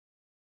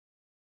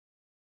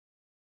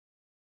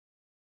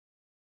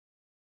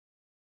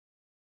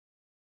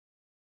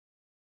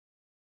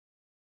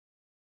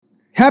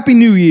Happy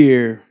New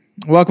Year.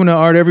 Welcome to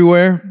Art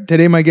Everywhere.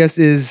 Today my guest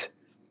is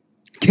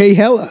K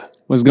Hella.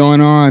 What's going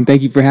on?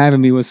 Thank you for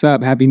having me. What's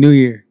up? Happy New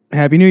Year.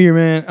 Happy New Year,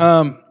 man.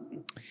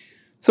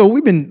 So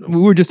we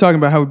were just talking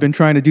about how we've been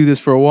trying to do this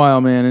for a while,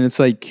 man, and it's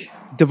like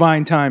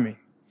divine timing.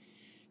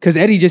 Cause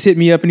Eddie just hit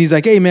me up and he's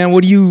like, "Hey man,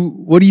 what are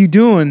you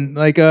doing?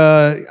 Like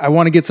I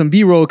want to get some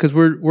B-roll because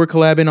we're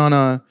collabing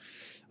on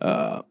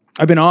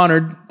I've been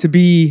honored to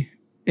be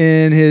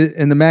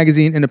in the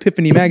magazine, in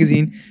Epiphany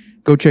magazine.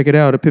 Go check it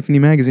out, Epiphany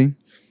magazine.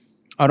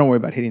 Oh, don't worry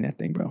about hitting that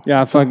thing, bro.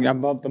 Yeah, I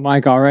bumped the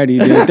mic already,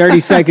 dude. 30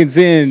 seconds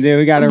in, dude.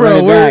 We got to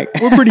run it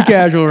back. We're pretty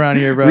casual around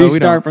here, bro.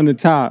 Restart from the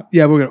top.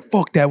 Yeah, we're going to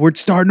fuck that. We're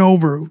starting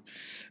over.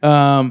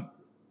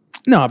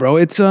 No, bro.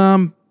 It's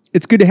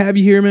good to have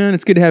you here, man.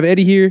 It's good to have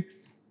Eddie here.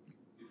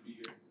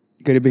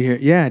 Good to be here.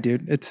 Yeah,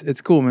 dude.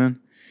 It's cool, man.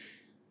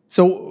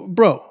 So,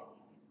 bro,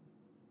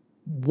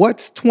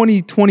 what's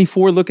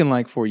 2024 looking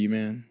like for you,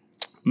 man?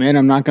 Man,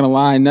 I'm not going to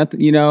lie. Nothing,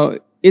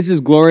 it's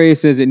as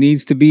glorious as it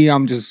needs to be.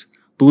 I'm just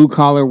blue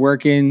collar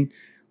working,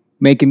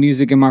 making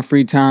music in my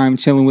free time,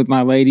 chilling with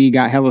my lady,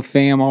 got hella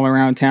fam all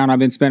around town I've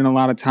been spending a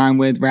lot of time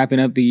with, wrapping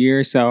up the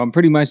year. So I'm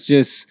pretty much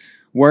just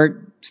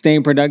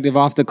staying productive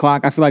off the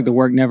clock. I feel like the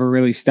work never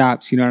really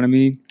stops. You know what I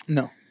mean?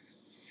 No.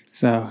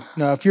 So.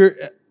 No, if you're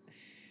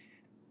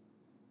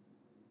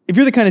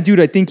the kind of dude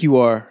I think you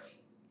are,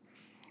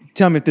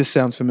 tell me if this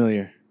sounds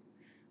familiar.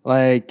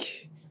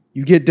 Like,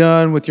 you get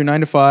done with your 9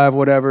 to 5,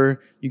 whatever.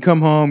 You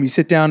come home, you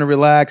sit down and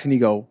relax, and you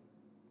go,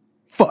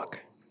 fuck.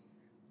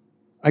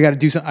 I got to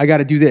do something. I got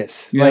to do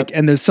this. Yep.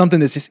 And there's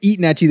something that's just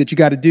eating at you that you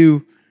got to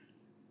do.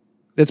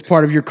 That's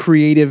part of your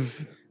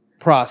creative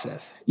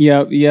process.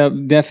 Yep.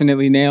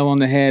 Definitely nail on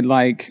the head.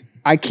 Like,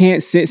 I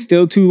can't sit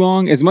still too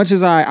long. As much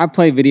as I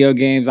play video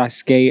games, I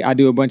skate, I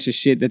do a bunch of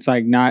shit that's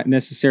like not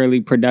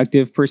necessarily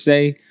productive per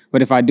se.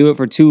 But if I do it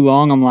for too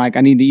long, I'm like,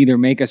 I need to either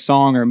make a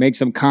song or make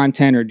some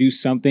content or do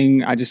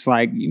something. I just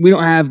we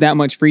don't have that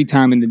much free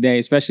time in the day,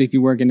 especially if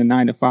you work in the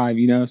 9 to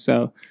 5,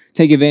 So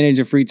take advantage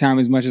of free time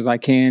as much as I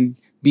can.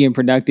 Being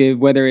productive,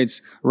 whether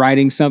it's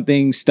writing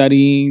something,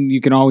 studying, you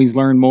can always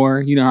learn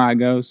more. You know how it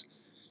goes.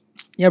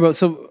 Yeah, bro.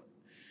 So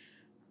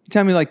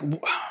tell me, like,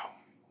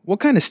 what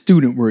kind of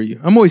student were you?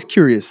 I'm always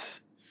curious.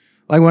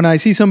 Like when I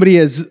see somebody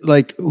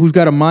who's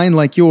got a mind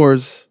like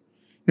yours,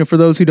 for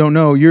those who don't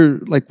know, you're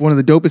like one of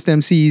the dopest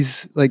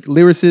MCs, like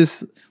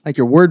lyricists, like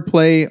your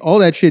wordplay, all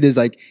that shit is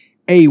like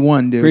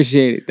A1, dude.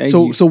 Appreciate it. Thank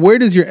you. So where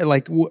does your,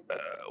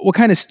 what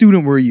kind of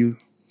student were you?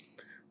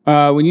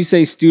 When you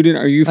say student,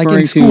 are you referring like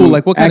in school? To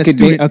like what kind of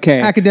student?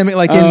 Okay, academic.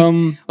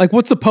 Like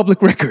what's the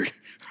public record?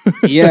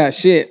 Yeah,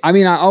 shit. I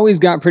mean, I always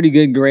got pretty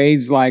good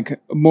grades. Like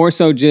more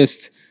so,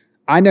 just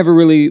I never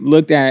really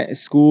looked at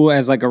school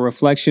as like a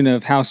reflection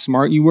of how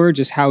smart you were.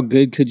 Just how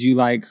good could you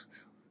like?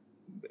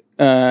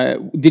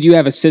 Did you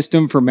have a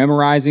system for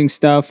memorizing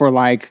stuff, or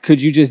like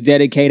could you just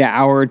dedicate an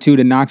hour or two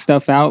to knock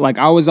stuff out? Like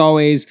I was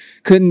always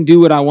couldn't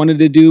do what I wanted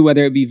to do,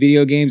 whether it be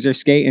video games or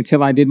skate,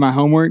 until I did my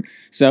homework.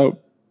 So.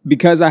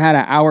 Because I had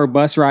an hour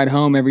bus ride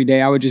home every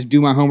day, I would just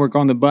do my homework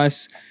on the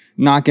bus,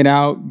 knock it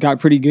out, got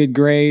pretty good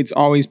grades,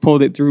 always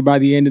pulled it through by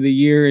the end of the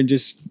year and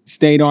just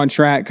stayed on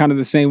track, kind of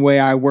the same way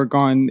I work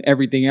on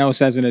everything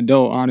else as an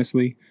adult,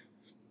 honestly.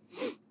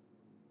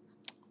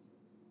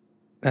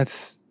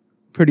 That's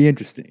pretty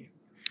interesting.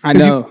 I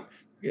know.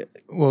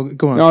 Well,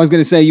 go on. No, I was going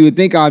to say, you would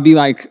think I'd be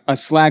like a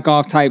slack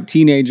off type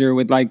teenager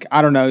with like,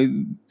 I don't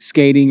know,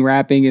 skating,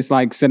 rapping is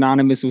like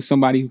synonymous with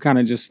somebody who kind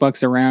of just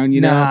fucks around,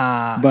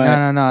 Nah,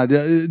 But no.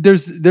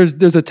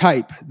 There's a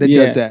type that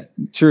does that.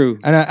 True.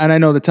 And I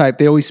know the type.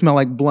 They always smell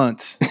like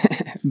blunts.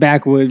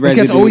 Backwood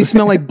residue. These guys always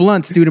smell like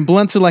blunts, dude. And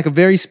blunts are like a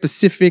very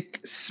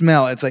specific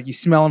smell. It's like you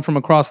smell them from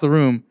across the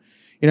room.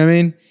 You know what I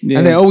mean? Yeah.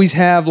 And they always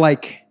have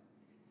like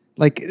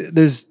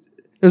there's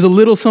a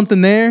little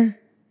something there.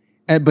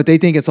 But they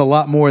think it's a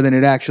lot more than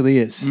it actually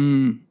is.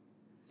 See,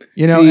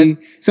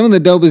 some of the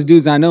dopest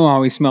dudes I know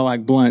always smell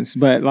like blunts,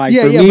 but like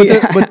for me,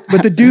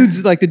 but the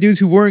dudes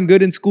who weren't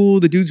good in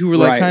school, the dudes who were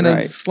like kind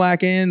of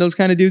slacking, those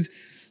kind of dudes,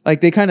 like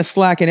they kind of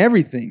slack in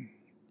everything,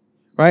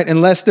 right?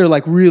 Unless they're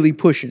like really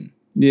pushing.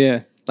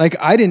 Yeah. Like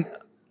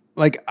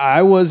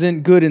I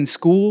wasn't good in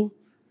school,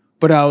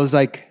 but I was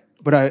like,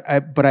 but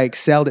I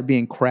excelled at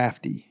being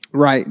crafty.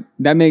 Right.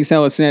 That makes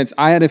hella sense.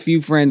 I had a few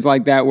friends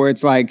like that where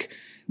it's like,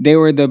 they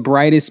were the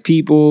brightest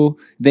people.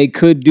 They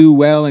could do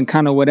well in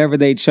kind of whatever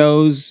they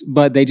chose,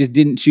 but they just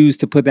didn't choose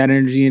to put that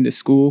energy into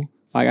school.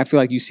 Like, I feel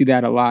like you see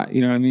that a lot.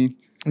 You know what I mean?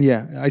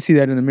 Yeah. I see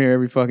that in the mirror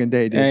every fucking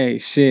day, dude. Hey,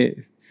 shit.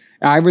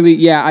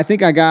 I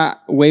think I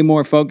got way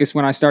more focused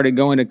when I started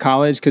going to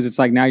college because it's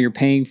like now you're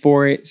paying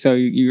for it. So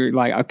you're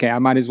like, okay, I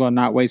might as well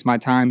not waste my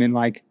time. And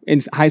like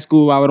in high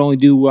school, I would only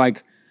do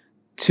like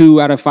 2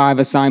 out of 5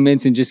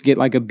 assignments and just get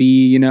like a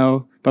B,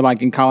 But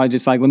like in college,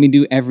 it's like, let me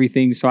do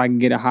everything so I can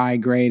get a high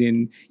grade.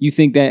 And you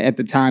think that at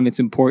the time it's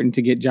important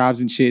to get jobs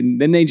and shit. And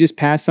then they just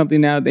passed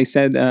something out. They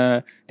said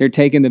they're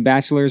taking the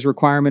bachelor's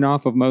requirement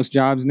off of most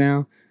jobs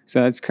now.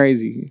 So that's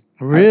crazy.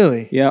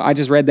 Really? Yeah, I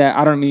just read that.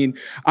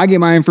 I get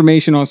my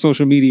information on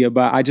social media,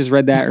 but I just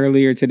read that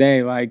earlier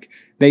today. Like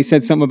they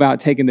said something about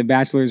taking the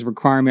bachelor's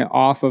requirement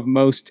off of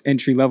most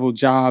entry-level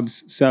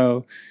jobs.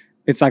 So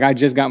it's like I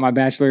just got my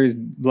bachelor's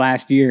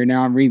last year.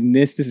 Now I'm reading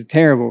this. This is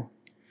terrible.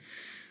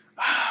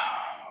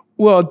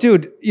 Well,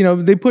 dude,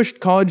 they pushed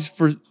college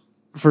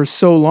for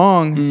so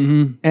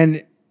long,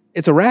 and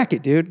it's a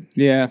racket, dude.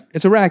 Yeah.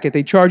 It's a racket.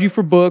 They charge you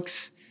for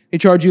books. They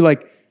charge you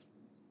like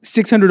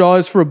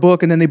 $600 for a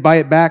book, and then they buy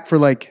it back for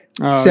like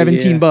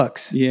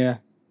 $17. Yeah.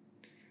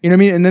 You know what I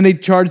mean? And then they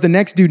charge the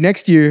next dude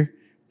next year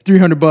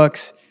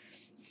 $300.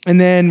 And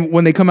then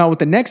when they come out with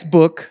the next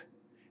book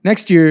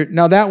next year,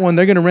 now that one,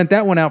 they're going to rent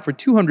that one out for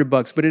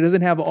 $200, but it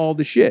doesn't have all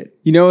the shit.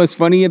 You know what's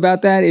funny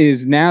about that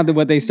is now that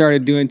what they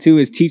started doing too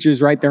is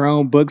teachers write their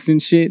own books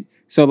and shit.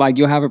 So like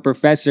you'll have a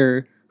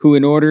professor who,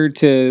 in order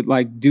to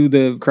like do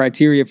the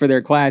criteria for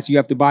their class, you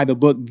have to buy the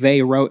book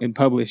they wrote and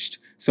published.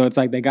 So it's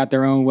like they got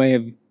their own way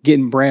of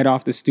getting bread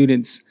off the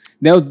students.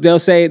 They'll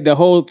say the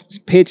whole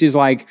pitch is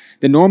like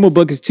the normal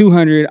book is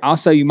 $200. I'll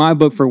sell you my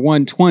book for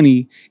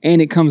 $120,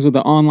 and it comes with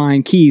an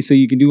online key so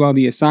you can do all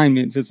the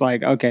assignments. It's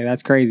like, okay,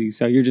 that's crazy.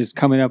 So you're just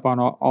coming up on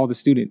all the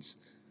students.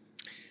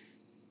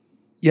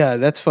 Yeah,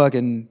 that's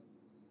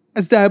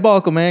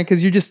diabolical, man.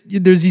 Because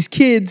there's these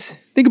kids.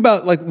 Think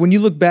about like when you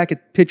look back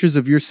at pictures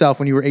of yourself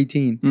when you were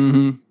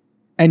 18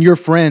 and your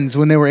friends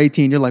when they were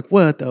 18, you're like,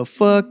 what the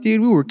fuck,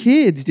 dude? We were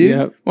kids, dude.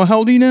 Yep. Well, how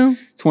old are you now?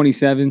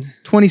 27.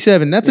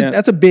 27.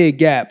 That's a big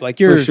gap. Like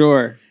you're for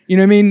sure. You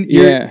know what I mean?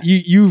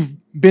 You've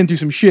been through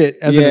some shit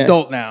as an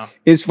adult now.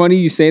 It's funny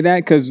you say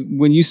that because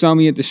when you saw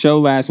me at the show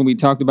last, when we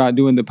talked about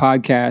doing the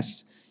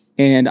podcast,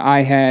 and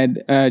I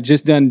had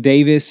just done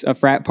Davis, a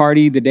frat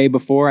party the day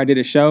before I did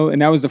a show.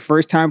 And that was the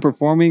first time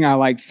performing. I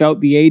like felt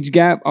the age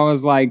gap. I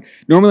was like,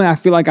 normally I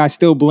feel like I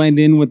still blend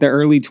in with the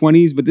early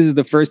 20s, but this is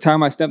the first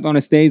time I stepped on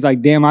a stage.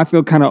 Like, damn, I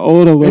feel kind of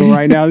old a little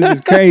right now. This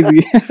is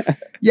crazy.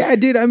 Yeah,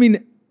 dude. I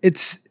mean,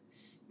 it's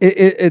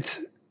here's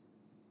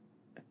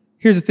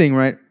the thing,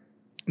 right?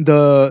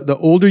 The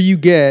older you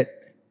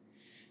get,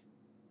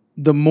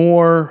 the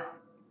more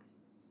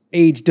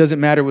age doesn't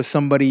matter with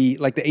somebody,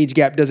 like the age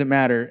gap doesn't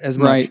matter as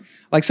much. Right.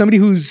 Like somebody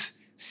who's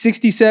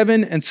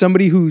 67 and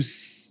somebody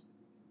who's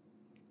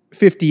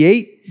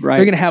 58, they're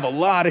going to have a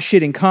lot of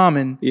shit in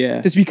common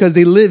just because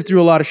they lived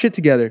through a lot of shit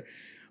together.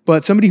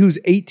 But somebody who's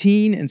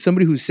 18 and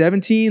somebody who's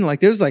 17, like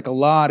there's like a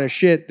lot of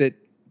shit that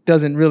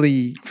doesn't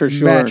really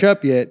match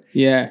up yet.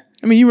 Yeah.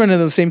 I mean, you run into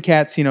those same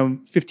cats,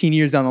 15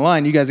 years down the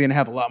line, you guys are going to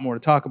have a lot more to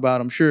talk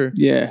about, I'm sure.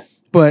 Yeah.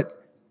 But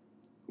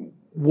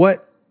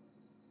what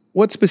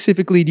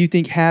specifically do you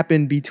think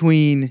happened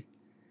between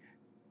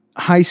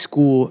high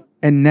school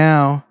and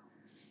now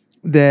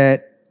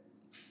that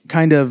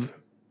kind of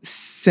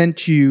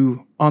sent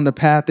you on the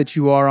path that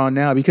you are on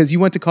now? Because you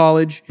went to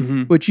college,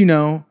 which,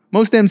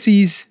 most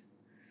MCs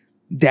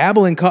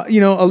dabble in,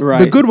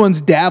 the good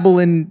ones dabble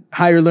in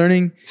higher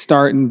learning.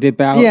 Start and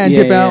dip out. Yeah, and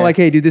dip out. Like,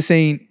 hey, dude, this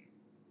ain't,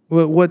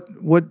 what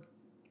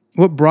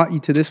brought you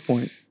to this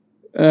point?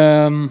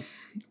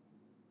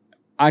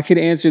 I could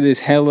answer this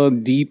hella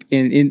deep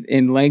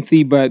and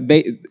lengthy, but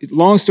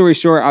long story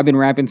short, I've been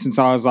rapping since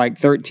I was like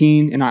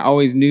 13, and I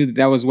always knew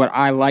that was what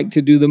I liked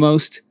to do the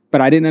most. But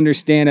I didn't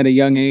understand at a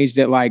young age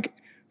that, like,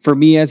 for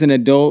me as an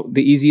adult,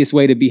 the easiest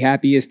way to be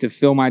happy is to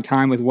fill my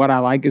time with what I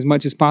like as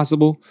much as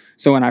possible.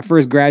 So when I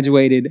first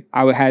graduated,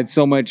 I had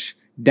so much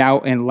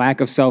doubt and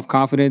lack of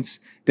self-confidence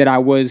that I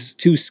was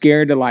too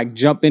scared to like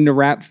jump into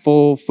rap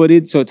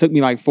full-footed. So it took me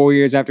like 4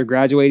 years after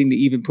graduating to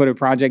even put a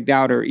project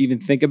out or even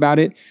think about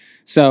it.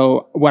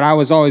 So what I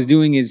was always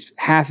doing is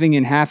halving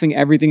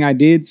everything I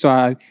did. So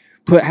I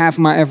put half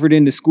my effort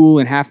into school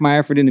and half my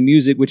effort into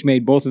music, which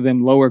made both of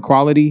them lower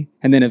quality.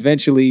 And then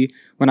eventually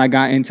when I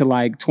got into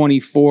like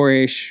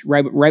 24-ish,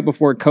 right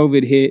before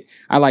COVID hit,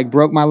 I like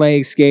broke my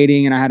leg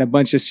skating and I had a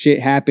bunch of shit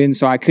happen.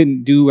 So I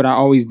couldn't do what I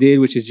always did,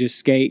 which is just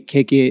skate,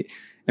 kick it,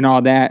 and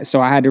all that. So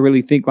I had to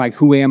really think like,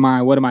 who am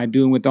I? What am I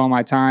doing with all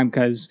my time?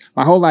 Because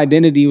my whole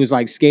identity was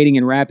like skating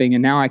and rapping,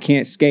 and now I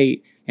can't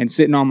skate and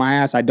sitting on my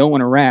ass. I don't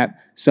want to rap.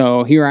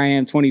 So here I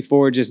am,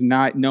 24, just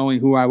not knowing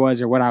who I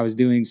was or what I was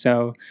doing.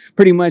 So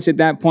pretty much at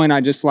that point, I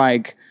just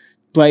like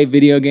played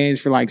video games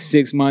for like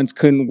 6 months,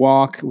 couldn't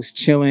walk, was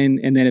chilling.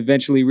 And then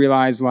eventually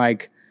realized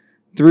like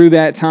through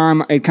that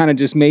time, it kind of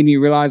just made me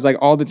realize like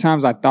all the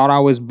times I thought I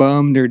was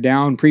bummed or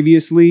down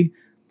previously,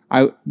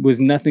 I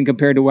was nothing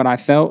compared to what I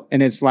felt.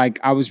 And it's like,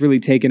 I was really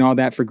taking all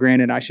that for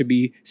granted. I should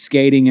be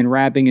skating and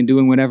rapping and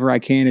doing whatever I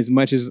can as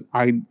much as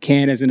I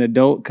can as an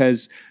adult.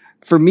 Cause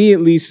for me, at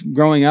least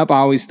growing up, I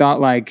always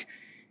thought like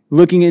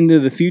looking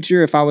into the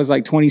future, if I was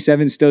like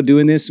 27 still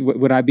doing this,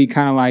 would I be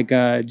kind of like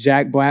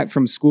Jack Black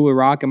from School of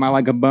Rock? Am I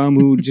like a bum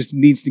who just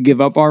needs to give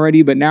up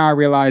already? But now I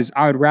realize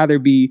I would rather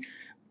be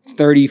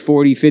 30,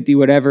 40, 50,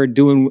 whatever,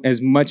 doing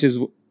as much as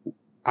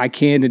I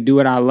can to do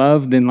what I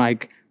love than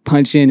like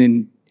punch in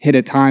and hit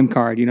a time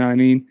card. You know what I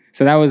mean?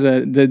 So that was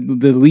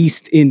the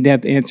least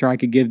in-depth answer I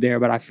could give there.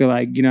 But I feel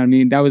like, you know what I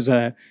mean? That was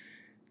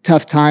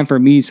tough time for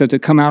me. So to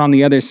come out on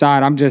the other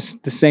side, I'm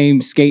just the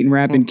same skating,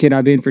 rapping kid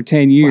I've been for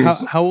 10 years.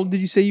 Well, how old did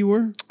you say you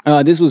were?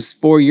 This was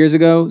 4 years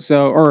ago.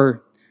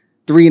 Or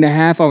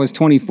 3.5, I was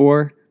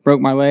 24,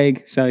 broke my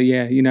leg. So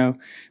yeah,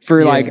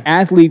 for like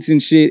athletes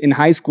and shit in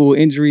high school,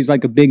 injury is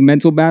like a big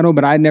mental battle,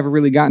 but I'd never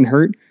really gotten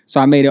hurt. So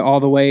I made it all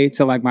the way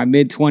to like my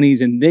mid 20s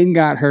and then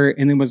got hurt.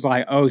 And then was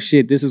like, oh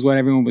shit, this is what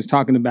everyone was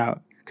talking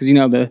about. Because,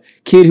 the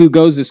kid who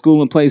goes to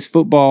school and plays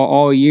football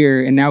all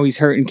year and now he's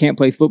hurt and can't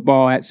play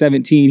football at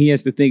 17, he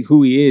has to think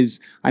who he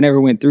is. I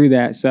never went through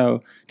that.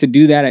 So to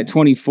do that at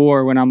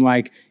 24 when I'm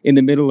like in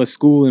the middle of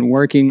school and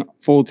working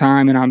full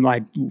time and I'm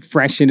like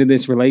fresh into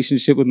this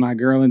relationship with my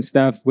girl and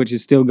stuff, which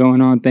is still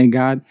going on. Thank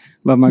God.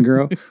 Love my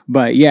girl.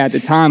 But yeah, at the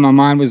time, my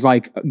mind was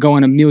like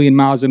going a million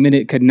miles a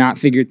minute, could not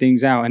figure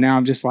things out. And now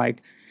I'm just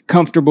like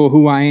comfortable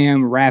who I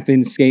am,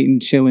 rapping, skating,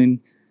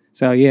 chilling.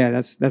 So yeah,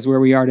 that's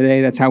where we are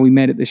today. That's how we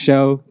met at the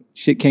show.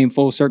 Shit came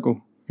full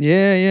circle.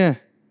 Yeah.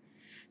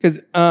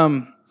 Because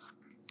I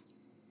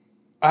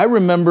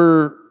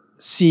remember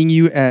seeing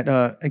you at.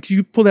 Could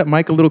you pull that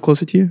mic a little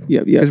closer to you?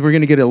 Yep. Because we're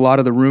gonna get a lot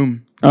of the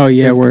room. Oh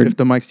yeah, if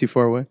the mic's too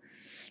far away.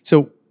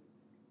 So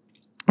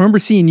I remember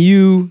seeing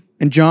you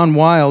and John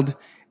Wild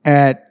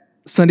at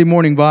Sunday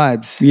Morning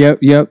Vibes.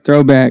 Yep.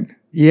 Throwback.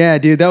 Yeah,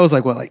 dude, that was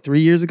like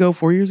 3 years ago,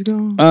 4 years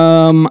ago.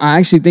 I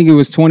actually think it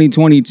was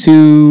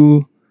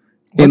 2022.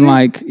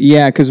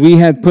 Because we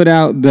had put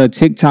out the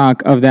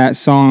TikTok of that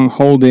song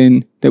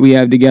Holden that we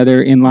have together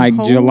in like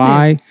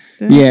July.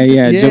 Yeah.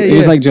 It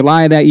was like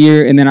July of that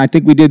year. And then I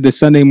think we did the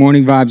Sunday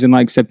Morning Vibes in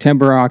like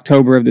September or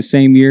October of the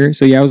same year.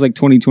 So yeah, it was like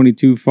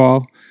 2022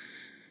 fall,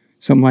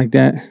 something like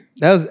that.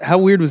 How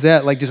weird was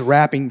that? Like just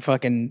rapping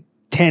fucking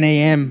 10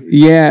 a.m.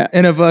 Yeah.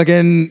 In a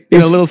fucking a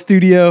little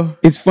studio.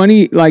 It's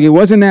funny, like it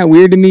wasn't that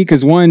weird to me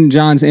because one,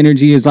 John's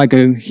energy is like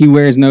he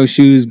wears no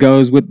shoes,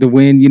 goes with the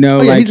wind,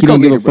 like he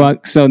don't give a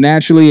fuck. So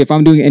naturally, if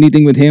I'm doing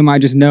anything with him, I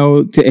just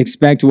know to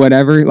expect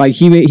whatever. Like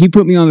he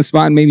put me on the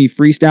spot and made me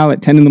freestyle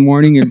at 10 in the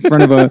morning in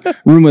front of a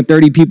room of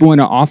 30 people in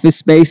an office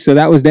space. So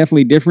that was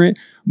definitely different.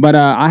 But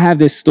I have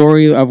this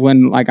story of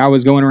when like I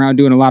was going around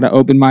doing a lot of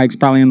open mics,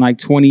 probably in like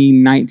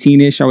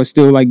 2019-ish. I was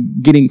still like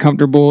getting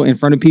comfortable in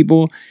front of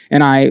people.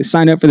 And I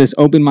signed up for this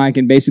open mic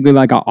in basically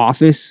like an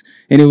office.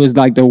 And it was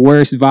like the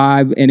worst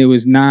vibe. And it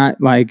was not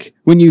like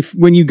when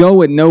you go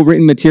with no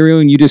written material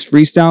and you just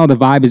freestyle, the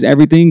vibe is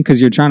everything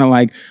because you're trying to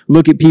like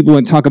look at people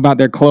and talk about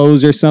their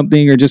clothes or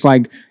something or just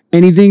like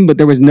anything, but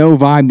there was no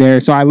vibe there.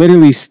 So I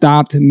literally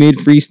stopped mid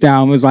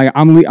freestyle and was like,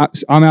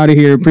 I'm out of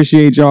here.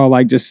 Appreciate y'all.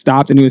 Like just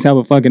stopped and it was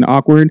hella fucking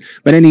awkward.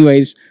 But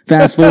anyways,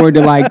 fast forward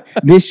to like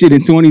this shit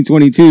in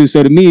 2022.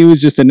 So to me, it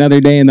was just another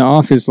day in the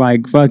office.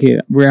 Like, fuck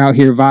it. We're out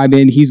here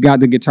vibing. He's got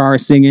the guitar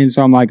singing.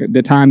 So I'm like,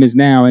 the time is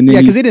now. And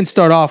then because it didn't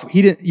start off.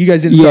 You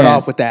guys didn't start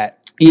off with that.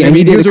 Yeah. I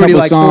mean, he was already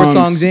like 4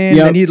 songs in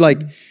and he'd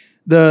like,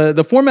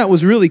 the format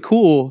was really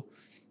cool.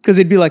 Because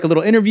it'd be like a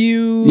little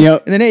interview,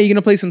 and then hey, you're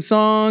gonna play some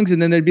songs,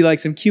 and then there'd be like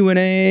some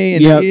Q&A,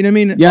 and you know what I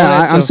mean?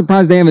 Yeah, I'm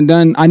surprised they haven't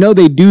done. I know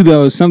they do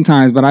those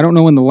sometimes, but I don't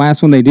know when the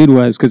last one they did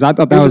was because I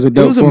thought that was a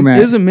dope format.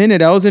 It was a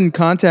minute. I was in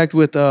contact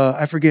with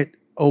I forget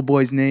old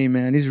boy's name,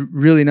 man. He's a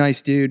really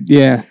nice dude.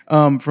 Yeah.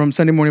 From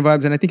Sunday Morning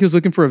Vibes, and I think he was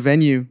looking for a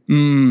venue.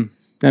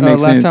 That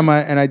makes sense. Last time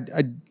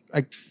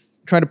I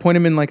tried to point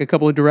him in like a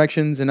couple of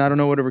directions, and I don't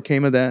know whatever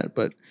came of that,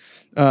 but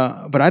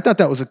I thought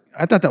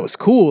that was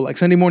cool. Like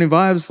Sunday Morning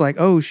Vibes, like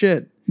oh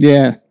shit.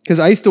 Yeah, because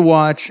I used to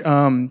watch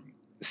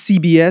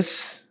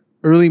CBS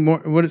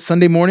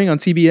Sunday morning on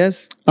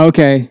CBS.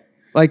 Okay,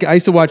 like I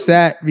used to watch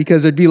that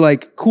because it'd be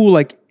like cool.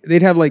 Like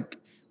they'd have like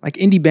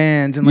indie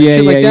bands and like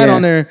shit like that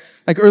on there.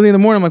 Like early in the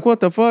morning, I'm like, what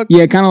the fuck?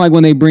 Yeah, kind of like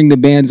when they bring the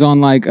bands on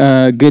like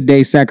Good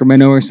Day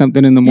Sacramento or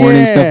something in the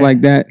morning, stuff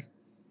like that.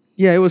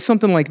 Yeah, it was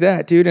something like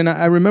that, dude. And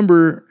I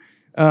remember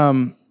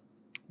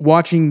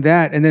watching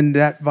that, and then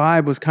that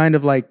vibe was kind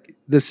of like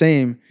the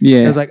same. Yeah,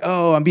 I was like,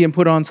 oh, I'm being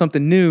put on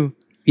something new.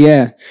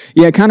 Yeah.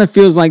 It kind of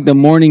feels like the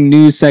morning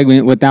news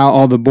segment without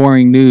all the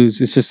boring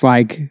news. It's just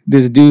like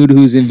this dude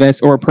who's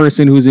or a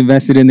person who's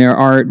invested in their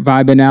art,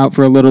 vibing out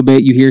for a little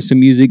bit. You hear some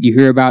music, you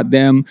hear about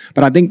them.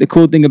 But I think the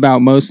cool thing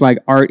about most like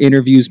art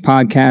interviews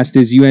podcast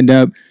is you end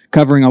up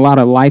covering a lot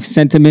of life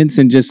sentiments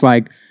and just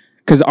like,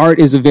 because art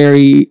is a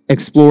very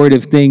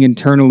explorative thing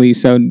internally.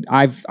 So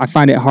I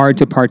find it hard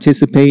to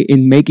participate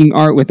in making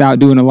art without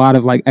doing a lot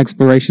of like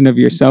exploration of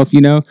yourself,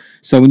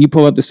 So when you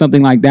pull up to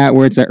something like that,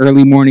 where it's an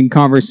early morning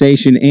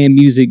conversation and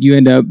music, you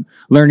end up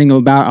learning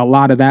about a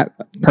lot of that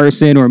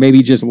person or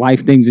maybe just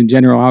life things in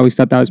general. I always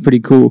thought that was pretty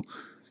cool.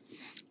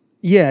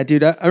 Yeah,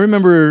 dude. I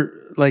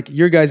remember like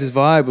your guys'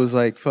 vibe was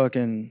like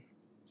fucking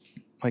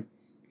like,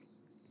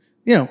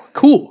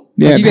 cool.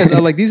 Yeah. Like, you guys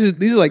are like, these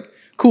are like,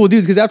 cool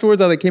dudes, because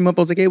afterwards I like came up,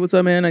 I was like, hey, what's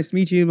up, man? Nice to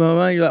meet you. Blah, blah,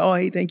 blah. You're like, oh,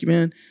 hey, thank you,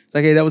 man. It's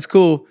like, hey, that was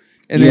cool.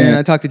 And then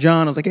I talked to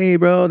John. I was like, hey,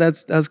 bro,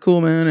 that's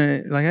cool, man.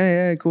 And like,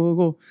 hey,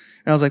 cool.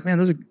 And I was like, man,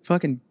 those are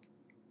fucking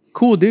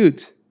cool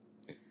dudes.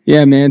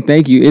 Yeah, man.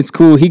 Thank you. It's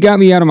cool. He got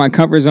me out of my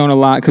comfort zone a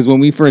lot because when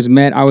we first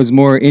met, I was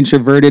more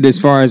introverted as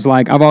far as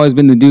like, I've always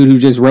been the dude who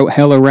just wrote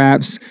hella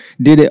raps,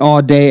 did it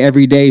all day,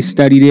 every day,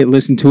 studied it,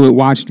 listened to it,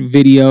 watched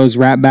videos,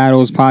 rap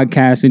battles,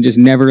 podcasts, and just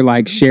never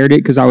like shared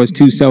it because I was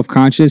too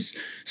self-conscious.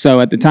 So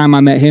at the time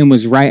I met him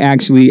was right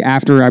actually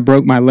after I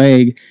broke my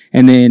leg.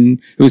 And then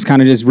it was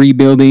kind of just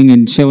rebuilding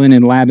and chilling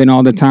and labbing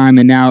all the time.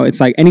 And now it's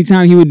like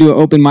anytime he would do an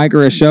open mic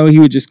or a show, he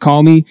would just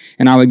call me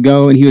and I would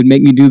go and he would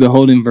make me do the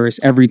Holden verse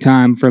every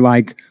time for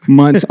like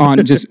months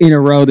on just in a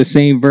row, the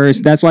same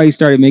verse. That's why he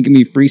started making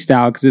me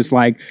freestyle because it's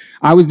like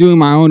I was doing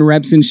my own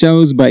reps and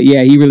shows. But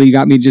yeah, he really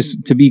got me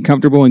just to be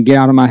comfortable and get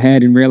out of my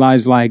head and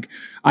realize like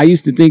I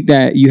used to think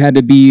that you had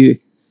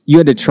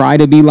to try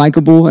to be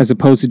likable as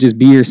opposed to just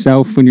be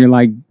yourself when you're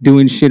like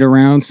doing shit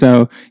around.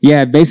 So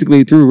yeah,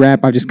 basically through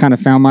rap, I just kind of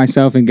found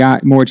myself and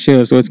got more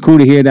chill. So it's cool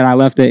to hear that I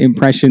left an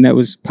impression that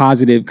was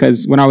positive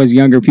because when I was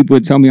younger, people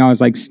would tell me I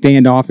was like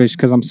standoffish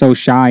because I'm so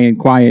shy and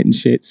quiet and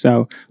shit.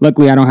 So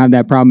luckily I don't have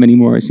that problem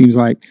anymore, it seems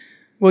like.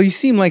 Well, you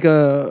seem like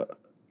a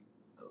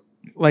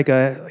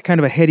kind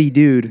of a heady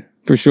dude.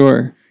 For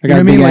sure. I got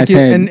a big ass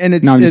head. And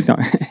it's, no, I'm just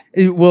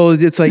telling. Well,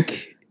 it's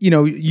like, you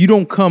know, you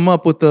don't come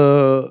up with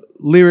the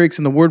lyrics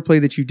and the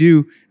wordplay that you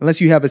do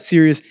unless you have a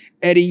serious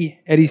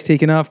Eddie's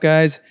taking off,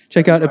 guys.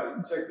 Check out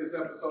check this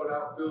episode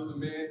out. Phil's a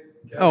man.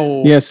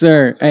 Oh yes,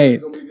 sir. Hey,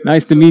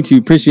 nice to meet you.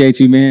 Appreciate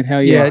you, man.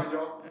 Hell yeah.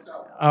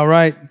 All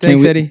right.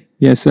 Thanks, Eddie.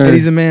 Yes, sir.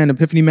 Eddie's a man.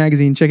 Epiphany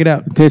Magazine. Check it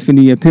out.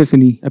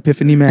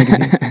 Epiphany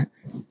Magazine.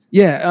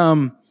 Yeah.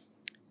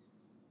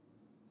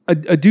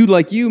 A dude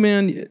like you,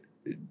 man.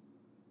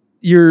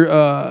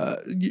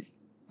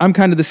 I'm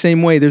kind of the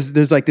same way.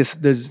 There's like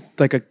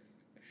a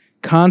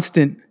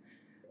constant,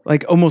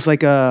 like almost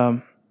like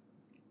a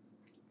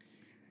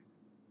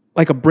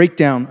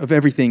breakdown of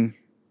everything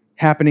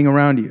happening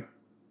around you.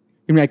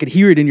 I mean, I could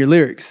hear it in your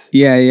lyrics.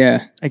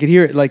 Yeah. I could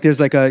hear it. Like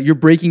there's like you're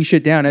breaking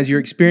shit down as you're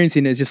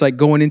experiencing it. It's just like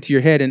going into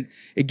your head and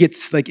it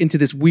gets like into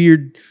this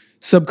weird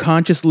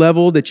subconscious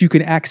level that you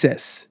can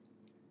access.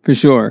 For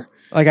sure.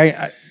 Like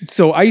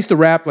so I used to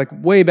rap like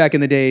way back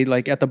in the day,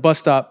 like at the bus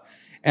stop.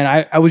 And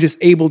I was just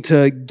able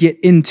to get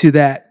into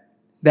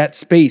that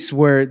space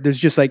where there's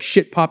just like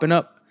shit popping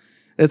up.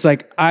 It's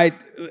like I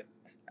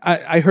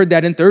heard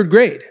that in third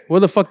grade. Where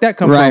the fuck that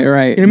come from? Right. You know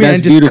what I mean? That's and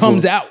it just beautiful.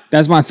 comes out.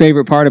 That's my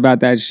favorite part about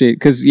that shit.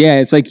 Cause yeah,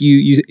 it's like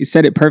you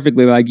said it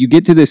perfectly. Like you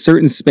get to this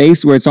certain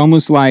space where it's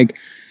almost like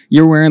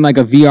you're wearing like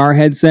a VR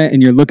headset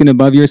and you're looking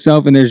above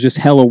yourself and there's just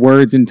hella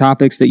words and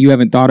topics that you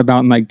haven't thought about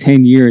in like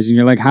 10 years. And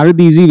you're like, how did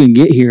these even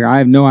get here? I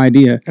have no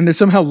idea. And they're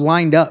somehow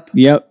lined up.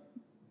 Yep.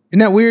 Isn't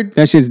that weird?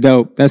 That shit's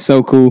dope. That's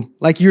so cool.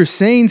 Like you're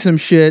saying some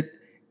shit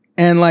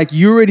and like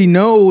you already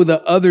know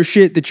the other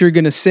shit that you're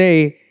going to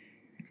say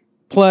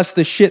plus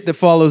the shit that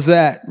follows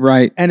that.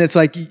 Right. And it's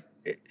like,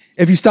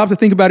 if you stop to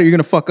think about it, you're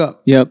going to fuck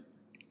up. Yep.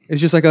 It's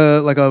just like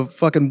a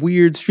fucking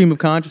weird stream of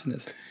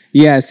consciousness.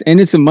 Yes, and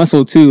it's a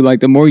muscle too. Like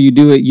the more you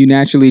do it, you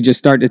naturally just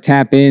start to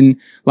tap in.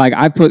 Like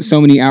I put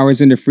so many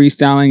hours into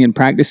freestyling and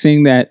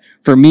practicing that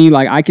for me,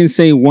 like I can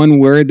say one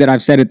word that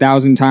I've said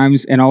 1,000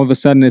 times and all of a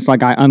sudden it's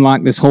like I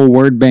unlock this whole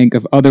word bank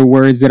of other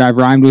words that I've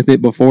rhymed with it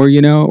before,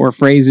 you know, or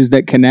phrases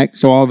that connect.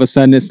 So all of a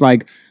sudden it's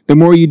like the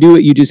more you do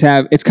it, you just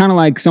have, it's kind of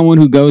like someone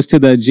who goes to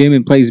the gym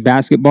and plays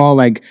basketball.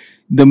 Like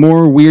the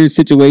more weird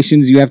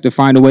situations you have to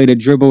find a way to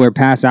dribble or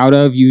pass out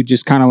of, you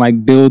just kind of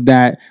like build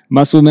that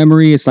muscle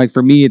memory. It's like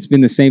for me, it's been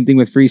the same thing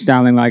with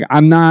freestyling. Like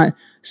I'm not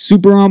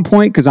super on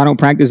point because I don't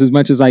practice as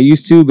much as I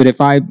used to, but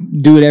if I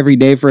do it every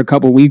day for a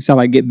couple weeks, I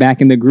like get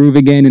back in the groove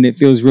again and it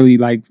feels really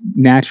like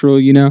natural,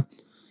 you know?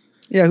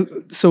 Yeah.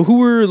 So who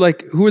were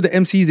the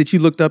MCs that you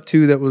looked up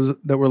to that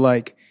were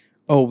like,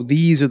 oh,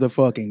 these are the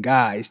fucking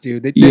guys,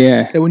 dude.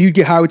 That when you'd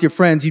get high with your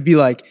friends, you'd be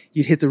like,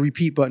 you'd hit the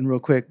repeat button real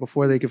quick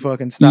before they could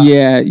fucking stop.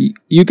 Yeah,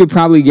 you could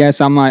probably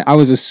guess. I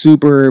was a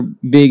super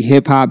big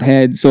hip hop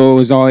head, so it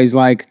was always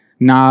like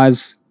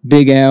Nas,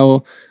 Big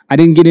L. I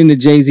didn't get into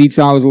Jay-Z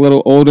till I was a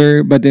little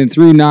older, but then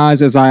through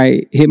Nas, as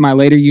I hit my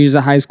later years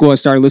of high school, I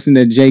started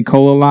listening to J.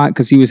 Cole a lot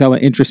because he was hella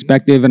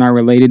introspective and I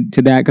related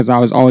to that because I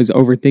was always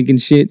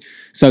overthinking shit.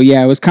 So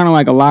yeah, it was kind of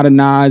like a lot of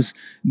Nas.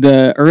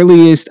 The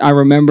earliest I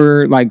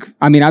remember,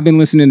 I've been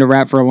listening to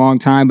rap for a long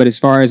time, but as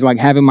far as like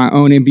having my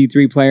own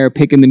MP3 player,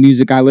 picking the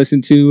music I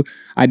listened to,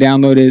 I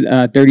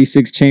downloaded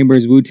 36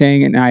 Chambers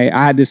Wu-Tang, and I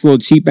had this little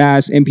cheap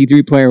ass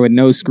MP3 player with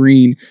no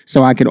screen,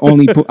 so I could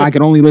only I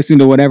could only listen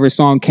to whatever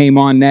song came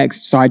on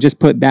next. So I just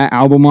put that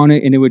album on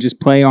it, and it would just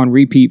play on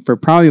repeat for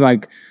probably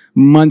like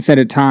months at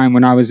a time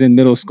when I was in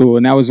middle school,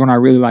 and that was when I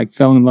really like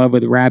fell in love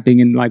with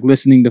rapping and like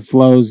listening to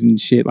flows and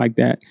shit like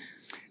that.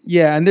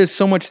 Yeah, and there's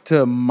so much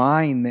to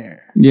mine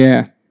there.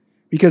 Yeah.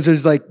 Because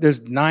there's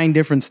 9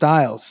 different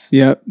styles.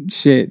 Yep.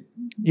 Shit.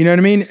 You know what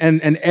I mean?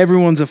 And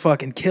everyone's a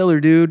fucking killer,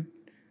 dude.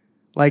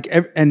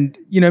 And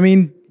you know what I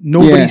mean?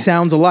 Nobody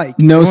sounds alike.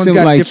 Everyone's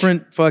got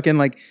different fucking,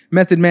 like,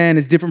 Method Man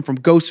is different from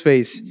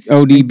Ghostface.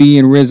 ODB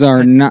and RZA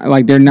are not,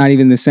 like, they're not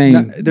even the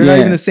same. They're not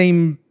even the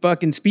same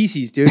fucking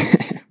species, dude.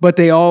 But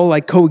they all,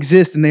 like,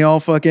 coexist, and they all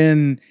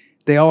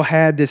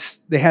had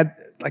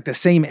like the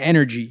same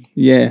energy.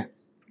 Yeah.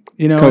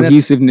 You know,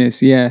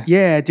 cohesiveness.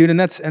 Yeah, dude, and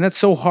that's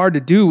so hard to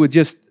do with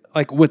just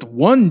like with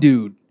one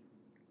dude.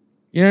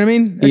 You know what I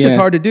mean? It's just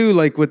hard to do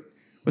like with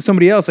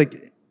somebody else,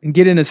 like and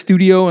get in a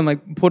studio and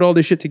like put all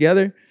this shit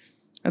together.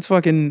 That's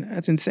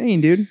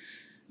insane, dude.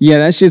 Yeah,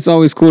 that shit's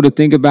always cool to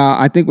think about.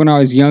 I think when I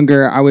was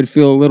younger, I would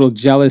feel a little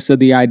jealous of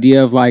the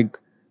idea of like,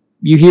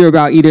 you hear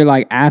about either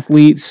like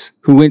athletes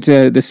who went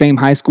to the same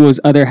high school as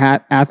other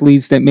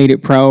athletes that made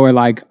it pro, or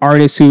like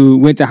artists who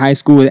went to high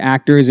school with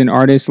actors and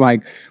artists.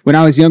 Like when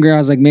I was younger, I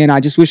was like, man, I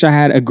just wish I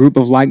had a group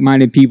of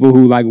like-minded people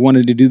who like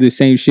wanted to do the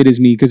same shit as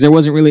me, because there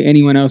wasn't really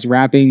anyone else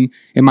rapping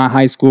in my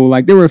high school.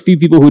 Like there were a few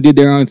people who did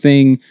their own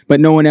thing, but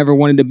no one ever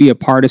wanted to be a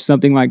part of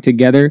something like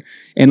together.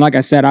 And like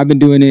I said, I've been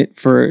doing it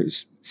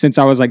since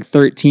I was like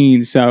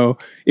 13. So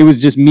it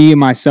was just me and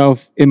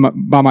myself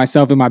by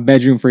myself in my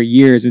bedroom for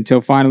years, until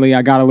finally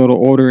I got a little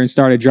older and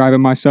started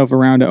driving myself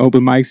around to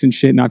open mics and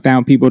shit. And I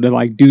found people to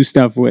like do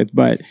stuff with.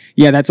 But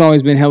yeah, that's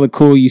always been hella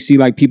cool. You see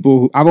like people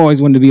who I've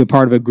always wanted to be a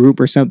part of a group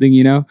or something,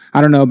 you know?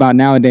 I don't know about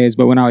nowadays,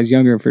 but when I was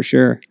younger, for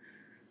sure.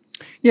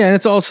 Yeah. And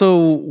it's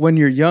also when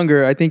you're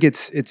younger, I think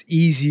it's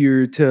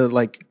easier to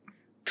like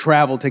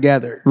travel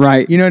together.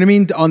 Right. You know what I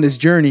mean? On this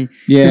journey.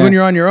 Yeah. Because when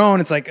you're on your own,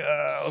 it's like,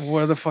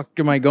 where the fuck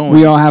am I going?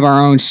 We all have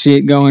our own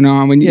shit going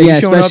on. You're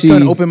showing up to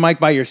an open mic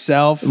by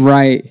yourself.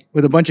 Right.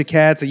 With a bunch of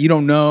cats that you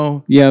don't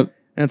know. Yep.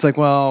 And it's like,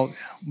 well,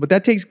 but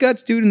that takes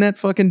guts, dude, and that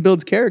fucking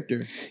builds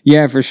character.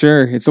 Yeah, for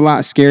sure. It's a lot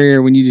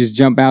scarier when you just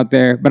jump out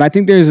there. But I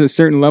think there's a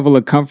certain level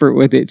of comfort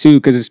with it too,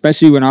 because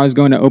especially when I was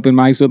going to open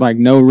mics with like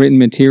no written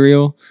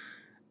material,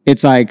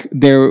 it's like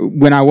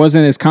when I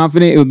wasn't as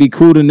confident, it would be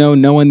cool to know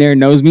no one there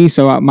knows me.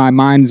 So my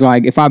mind's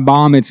like, if I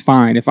bomb, it's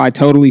fine. If I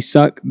totally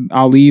suck,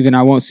 I'll leave and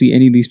I won't see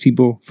any of these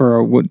people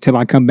till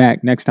I come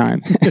back next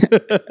time.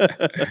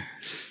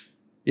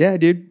 Yeah,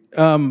 dude.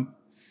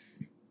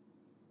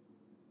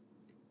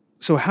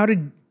 So how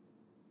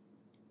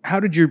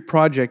did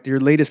your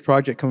latest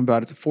project come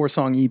about? It's a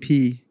 4-song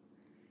EP.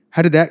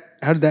 How did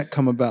that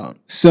come about?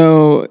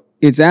 So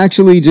it's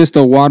actually just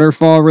a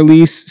waterfall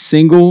release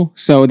single.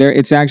 So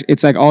it's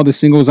like all the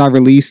singles I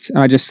released.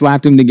 I just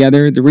slapped them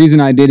together. The reason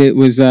I did it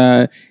was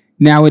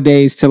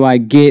nowadays to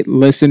like get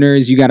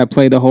listeners, you got to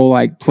play the whole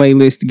like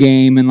playlist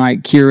game and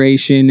like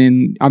curation.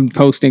 And I'm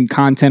posting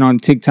content on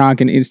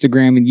TikTok and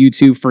Instagram and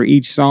YouTube for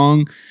each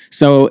song.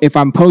 So if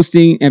I'm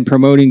posting and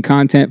promoting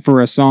content for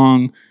a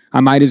song,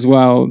 I might as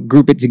well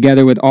group it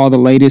together with all the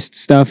latest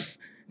stuff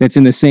that's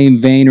in the same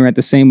vein or at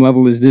the same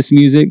level as this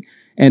music.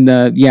 And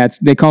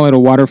they call it a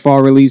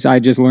waterfall release. I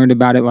just learned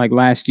about it like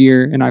last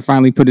year and I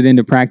finally put it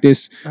into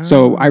practice. Oh.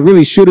 So I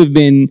really should have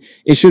been,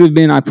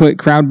 I put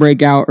Crowd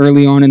Break out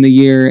early on in the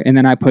year and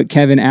then I put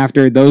Kevin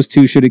after. Those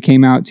two should have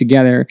came out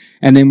together.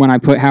 And then when I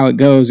put How It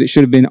Goes, it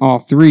should have been all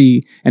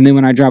three. And then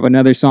when I drop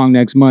another song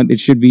next month, it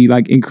should be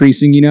like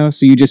increasing, you know?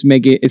 So you just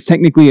make it's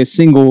technically a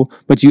single,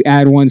 but you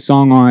add one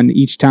song on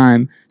each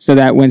time so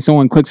that when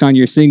someone clicks on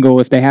your single,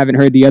 if they haven't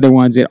heard the other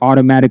ones, it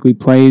automatically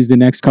plays the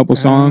next couple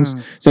songs.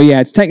 So yeah,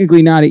 it's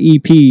technically not an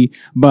EP,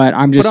 but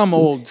I'm I'm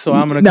old, so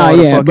I'm gonna call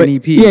it a fucking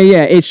EP.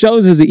 Yeah, it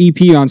shows as an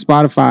EP on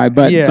Spotify,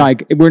 but it's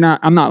like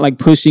I'm not like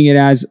pushing it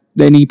as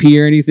an EP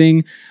or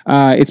anything.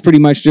 It's pretty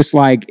much just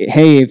like,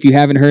 hey, if you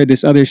haven't heard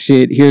this other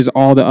shit, here's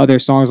all the other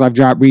songs I've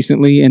dropped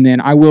recently, and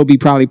then I will be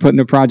probably putting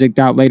a project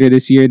out later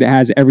this year that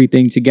has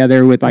everything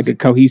together with like a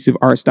cohesive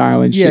art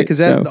style and shit. Yeah,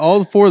 because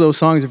all 4 of those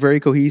songs are very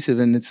cohesive,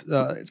 and it's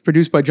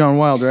produced by John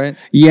Wild, right?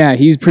 Yeah,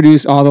 he's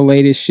produced all the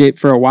latest shit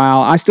for a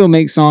while. I still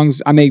make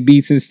songs, I make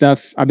beats and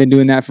stuff. I've been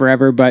doing that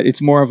forever, but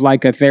it's more of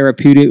like a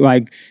therapeutic,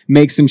 like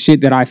make some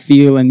shit that I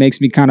feel and makes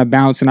me kind of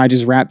bounce, and I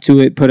just rap to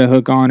it, put a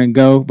hook on and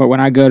go. But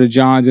when I go to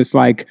John's, it's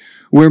like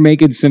we're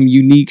making some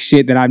unique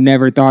shit that I've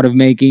never thought of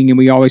making, and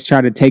we always try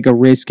to take a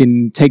risk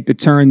and take the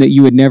turn that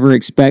you would never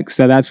expect.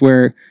 So that's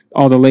where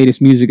all the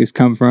latest music has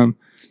come from.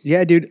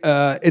 Yeah, dude.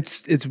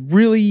 It's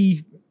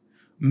really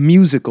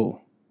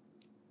musical.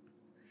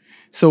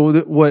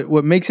 So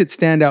what makes it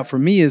stand out for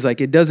me is like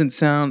it doesn't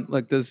sound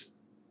like this.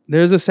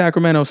 There's a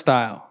Sacramento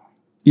style.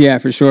 Yeah,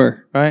 for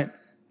sure. Right,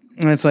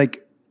 and it's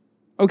like,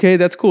 okay,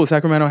 that's cool.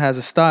 Sacramento has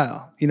a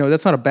style. You know,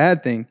 that's not a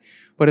bad thing.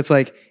 But it's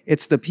like,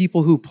 it's the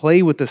people who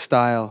play with the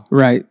style.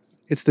 Right.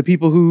 It's the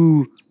people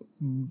who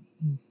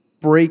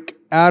break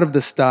out of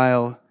the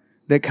style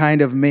that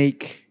kind of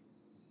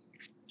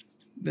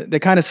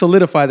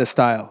solidify the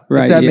style.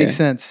 Right. If that makes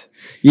sense.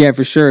 Yeah,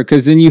 for sure.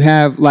 Because then you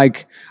have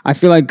like, I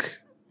feel like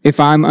if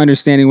I'm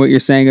understanding what you're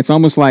saying, it's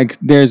almost like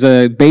there's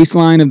a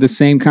baseline of the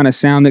same kind of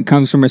sound that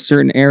comes from a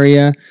certain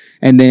area.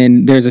 And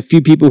then there's a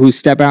few people who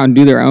step out and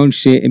do their own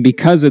shit. And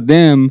because of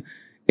them,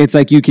 it's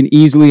like you can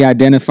easily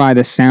identify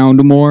the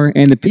sound more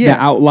and the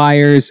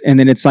outliers, and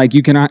then it's like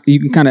you can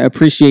kind of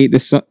appreciate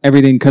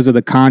everything because of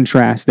the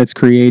contrast that's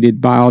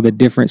created by all the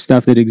different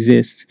stuff that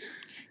exists.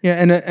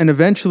 Yeah, and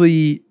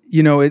eventually,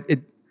 you know,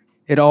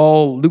 it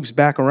all loops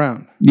back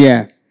around.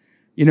 Yeah,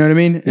 you know what I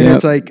mean. And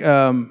it's like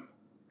the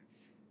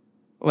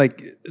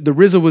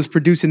RZA was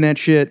producing that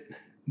shit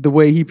the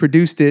way he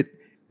produced it,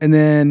 and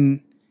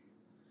then,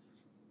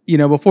 you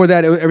know, before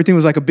that, everything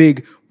was like a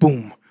big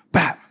boom,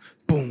 bap,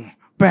 boom.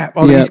 bap.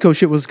 All the East Coast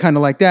shit was kind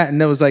of like that. And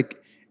that was like,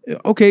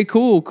 okay,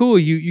 cool.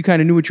 You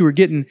kind of knew what you were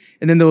getting.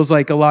 And then there was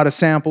like a lot of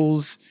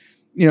samples,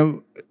 you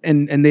know,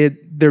 and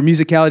their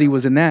musicality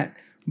was in that.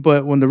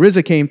 But when the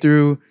RZA came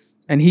through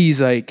and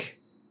he's like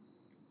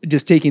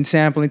just taking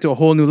sampling to a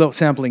whole new level,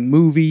 sampling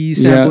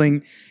movies,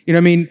 sampling, you know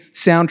what I mean,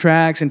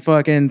 soundtracks, and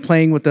fucking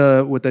playing with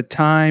the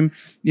time,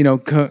 you know,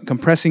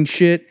 compressing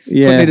shit,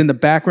 putting it in the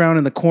background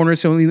in the corner,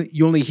 so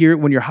you only hear it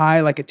when you're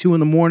high, like at 2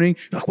 a.m. You're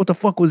like, what the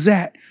fuck was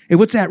that? Hey,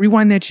 what's that?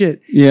 Rewind that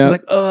shit. Yeah, it's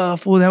like, oh,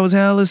 fool, that was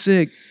hella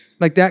sick,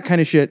 like that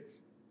kind of shit.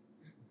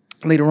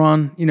 Later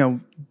on, you know,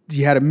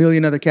 you had a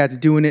million other cats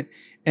doing it,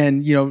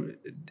 and you know,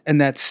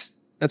 and that's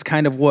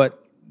kind of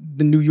what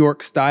the New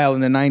York style in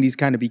the 90s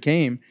kind of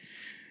became.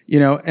 You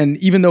know, and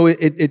even though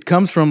it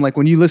comes from like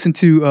when you listen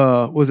to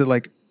was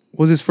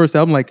his first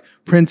album, like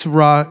Prince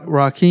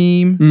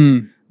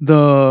Rakim,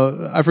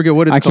 I forget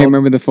what it's called. I can't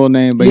remember the full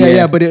name, but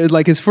but it,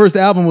 like his first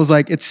album was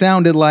like, it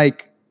sounded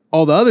like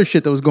all the other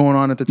shit that was going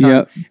on at the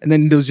time. And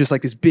then there was just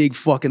like this big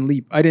fucking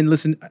leap. I didn't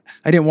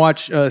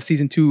watch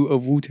season 2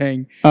 of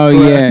Wu-Tang.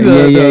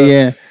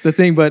 The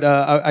thing, but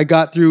I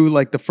got through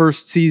like the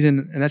first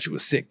season, and that shit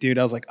was sick, dude.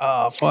 I was like,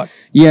 oh fuck.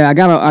 Yeah, I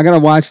gotta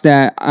watch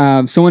that.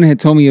 Someone had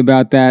told me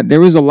about that. There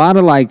was a lot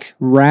of like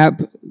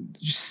rap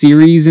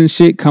series and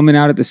shit coming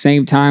out at the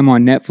same time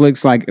on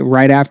Netflix, like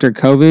right after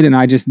COVID, and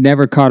I just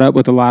never caught up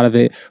with a lot of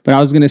it. But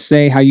I was gonna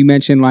say how you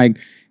mentioned like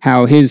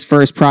how his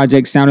first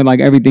project sounded like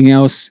everything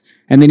else,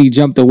 and then he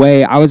jumped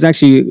away. I was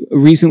actually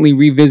recently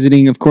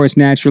revisiting, of course,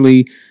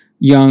 naturally,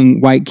 young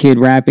white kid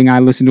rapping. I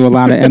listened to a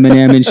lot of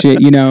Eminem and shit,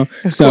 you know.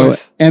 So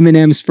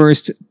Eminem's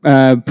first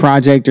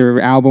project or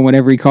album,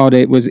 whatever he called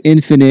it, was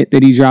Infinite,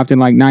 that he dropped in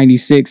like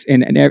 96.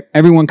 And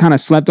everyone kind of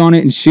slept on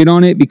it and shit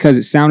on it because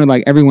it sounded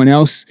like everyone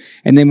else.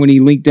 And then when he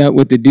linked up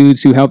with the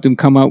dudes who helped him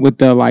come up with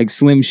the like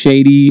Slim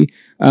Shady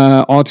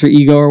alter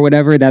ego or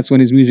whatever, that's when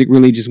his music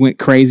really just went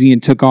crazy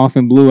and took off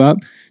and blew up.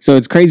 So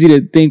it's crazy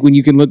to think when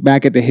you can look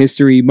back at the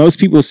history, most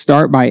people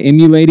start by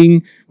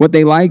emulating what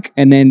they like,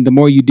 and then the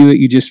more you do it,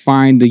 you just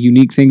find the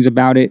unique things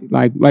about it.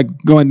 Like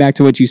going back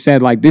to what you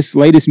said, like this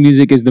latest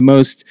music is the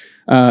most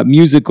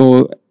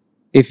musical,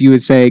 if you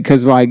would say,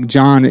 because like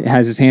John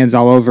has his hands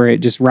all over it,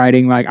 just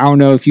writing. Like, I don't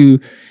know if you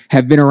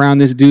have been around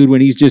this dude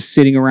when he's just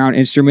sitting around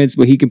instruments,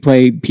 but he can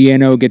play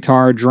piano,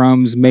 guitar,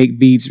 drums, make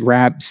beats,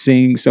 rap,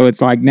 sing. So it's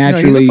like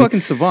naturally, he's a fucking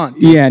savant.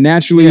 Dude. Yeah,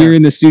 naturally you're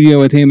in the studio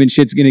with him and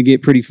shit's gonna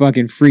get pretty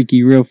fucking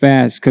freaky real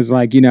fast, because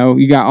like, you know,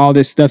 you got all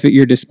this stuff at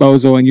your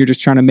disposal and you're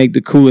just trying to make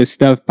the coolest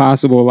stuff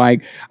possible.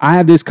 Like, I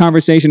have this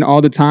conversation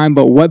all the time,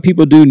 but what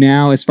people do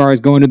now as far as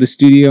going to the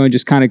studio and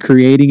just kind of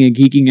creating and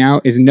geeking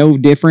out is no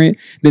different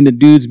than the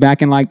dudes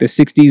back in like the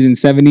 60s and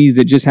 70s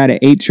that just had an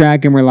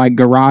 8-track and were like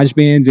garage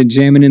bands and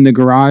jamming in the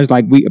garage.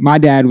 Like my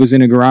dad was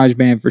in a garage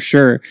band for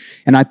sure.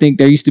 And I think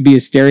there used to be a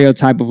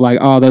stereotype of like,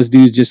 oh, those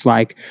dudes just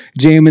like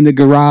jam in the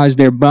garage,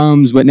 they're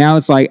bums. But now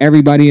it's like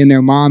everybody and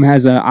their mom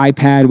has an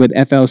iPad with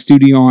FL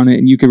Studio on it,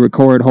 and you can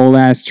record whole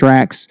ass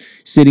tracks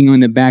sitting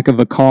on the back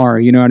of a car.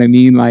 You know what I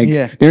mean?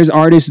 Like there's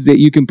artists that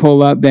you can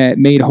pull up that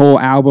made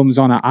whole albums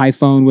on an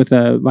iPhone with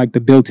a like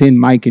the built-in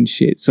mic and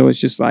shit. So it's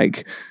just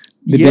like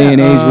the day and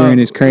age we're in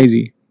is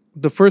crazy.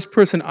 The first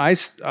person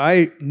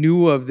I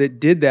knew of that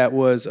did that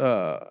was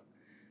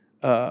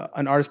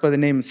an artist by the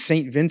name of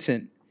Saint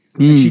Vincent.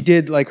 And she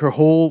did like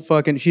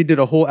she did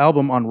a whole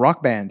album on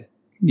Rock Band.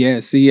 Yeah,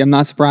 see, I'm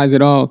not surprised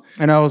at all.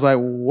 And I was like,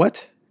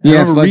 what? I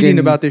remember reading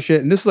about this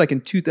shit. And this was like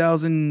in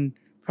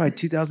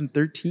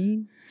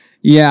 2013.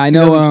 Yeah, I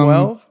know.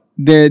 2012.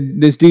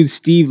 This dude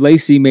Steve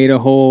Lacy made a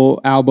whole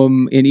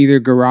album in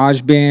either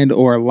GarageBand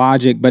or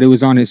Logic, but it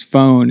was on his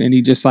phone, and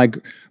he just like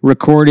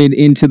recorded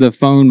into the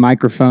phone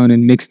microphone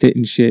and mixed it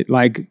and shit.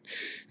 Like,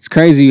 it's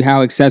crazy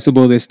how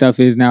accessible this stuff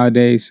is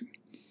nowadays.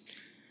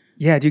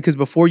 Yeah, dude, because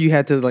before you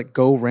had to like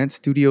go rent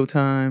studio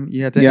time.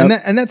 You had to,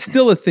 and that's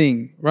still a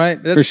thing,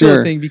 right? That's still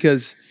a thing,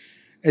 because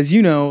as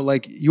you know,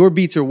 like your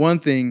beats are one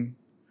thing,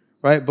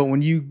 right? But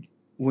when you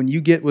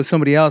get with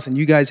somebody else and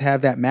you guys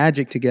have that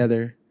magic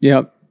together.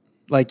 Yep.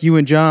 Like you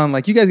and John,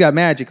 like you guys got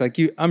magic. Like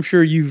I'm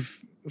sure you've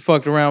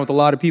fucked around with a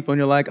lot of people and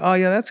you're like, oh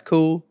yeah, that's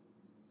cool.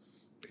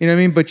 You know what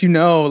I mean? But you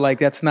know, like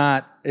that's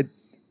not it.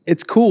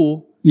 It's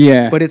cool.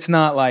 Yeah. But it's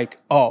not like,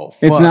 oh,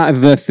 fuck. It's not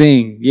the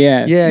thing.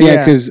 Yeah.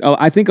 Yeah. Because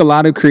I think a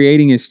lot of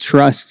creating is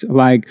trust.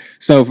 Like,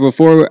 so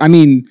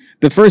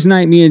the first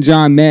night me and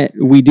John met,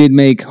 we did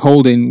make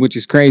Holden, which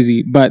is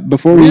crazy. But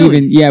before we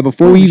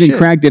even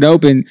cracked it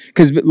open,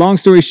 because long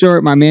story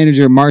short, my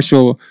manager,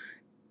 Marshall,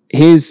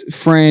 his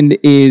friend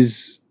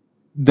is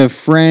the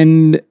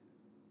friend.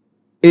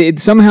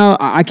 It somehow,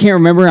 I can't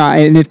remember,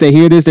 and if they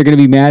hear this, they're going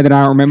to be mad that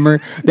I don't remember.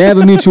 They have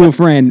a mutual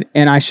friend,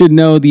 and I should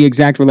know the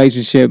exact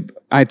relationship.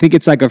 I think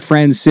it's like a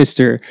friend's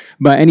sister.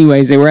 But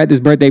anyways, they were at this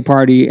birthday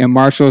party and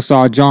Marshall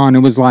saw John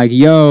and was like,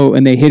 yo,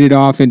 and they hit it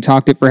off and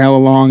talked it for hella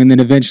long and then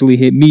eventually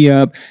hit me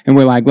up and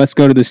we're like, let's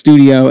go to the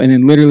studio. And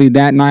then literally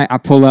that night I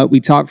pull up, we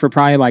talked for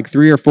probably like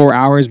 3 or 4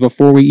 hours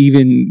before we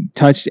even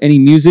touched any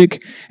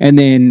music, and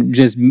then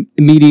just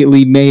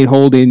immediately made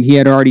Holden. He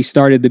had already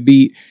started the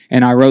beat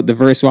and I wrote the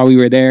verse while we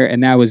were there,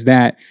 and that was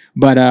that.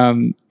 But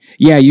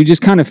yeah, you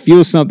just kind of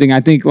feel something.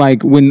 I think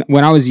like when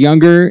I was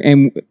younger,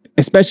 and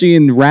especially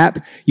in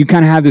rap, you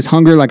kind of have this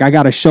hunger, like I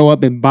got to show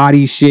up and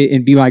body shit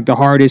and be like the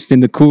hardest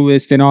and the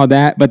coolest and all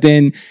that. But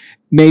then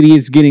maybe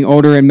it's getting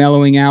older and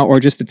mellowing out,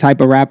 or just the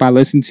type of rap I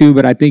listen to.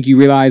 But I think you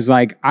realize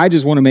like, I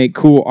just want to make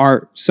cool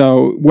art.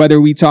 So whether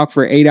we talk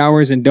for 8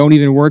 hours and don't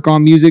even work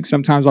on music,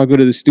 sometimes I'll go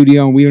to the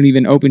studio and we don't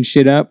even open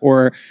shit up,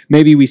 or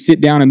maybe we sit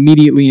down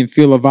immediately and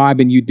feel a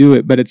vibe and you do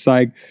it. But it's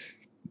like,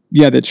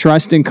 yeah, the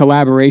trust and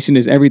collaboration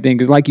is everything.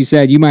 Because like you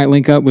said, you might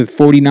link up with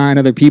 49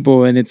 other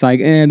people and it's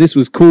like, this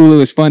was cool. It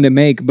was fun to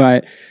make.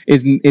 But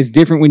it's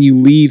different when you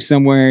leave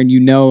somewhere and you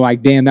know,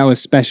 like, damn, that was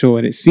special.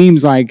 And it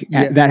seems like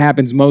that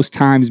happens most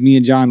times me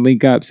and John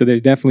link up. So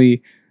there's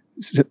definitely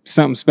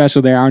something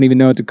special there. I don't even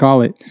know what to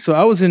call it. So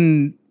I was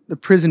in the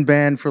prison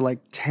band for like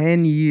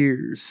 10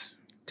 years,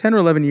 10 or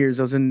 11 years.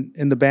 I was in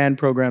the band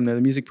program, the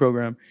music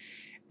program.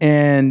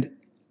 And,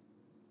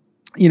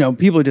 you know,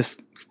 people are just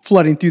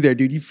flooding through there,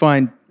 dude. You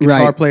find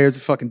guitar players a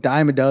fucking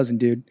dime a dozen,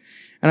 dude.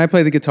 And I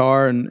play the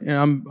guitar, and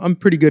I'm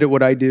pretty good at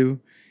what I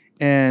do.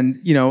 And,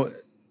 you know,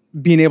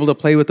 being able to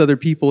play with other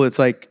people, it's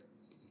like,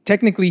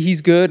 technically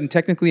he's good and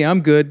technically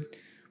I'm good,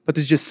 but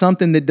there's just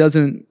something that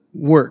doesn't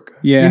work.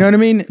 Yeah. You know what I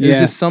mean? There's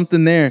just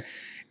something there.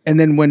 And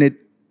then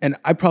and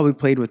I probably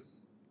played with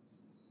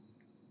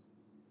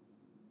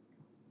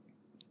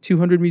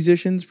 200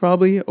 musicians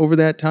probably over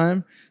that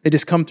time. They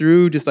just come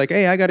through just like,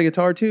 hey, I got a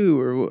guitar too,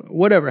 or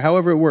whatever,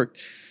 however it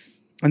worked.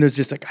 And there's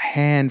just like a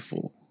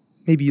handful,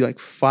 maybe like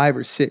 5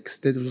 or 6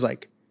 that was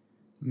like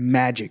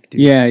magic, dude.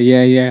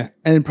 Yeah.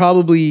 And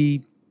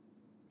probably,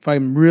 if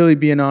I'm really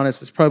being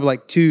honest, it's probably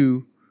like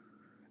 2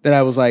 that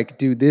I was like,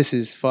 dude, this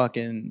is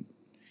fucking,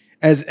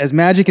 as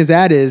magic as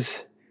that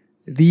is,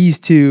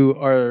 these 2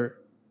 are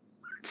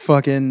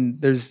fucking,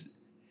 there's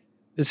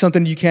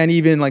something you can't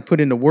even like put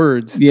into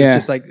words. Yeah.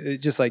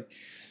 It's just like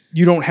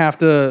you don't have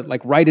to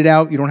like write it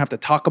out. You don't have to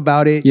talk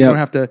about it. You don't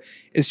have to,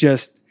 it's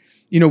just,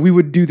 you know, we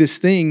would do this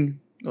thing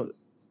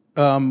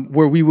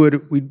where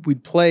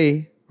we'd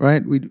play,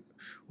 right?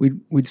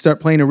 We'd start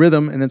playing a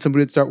rhythm, and then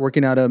somebody would start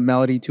working out a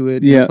melody to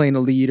it, playing a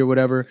lead or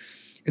whatever.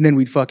 And then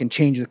we'd fucking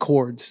change the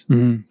chords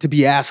to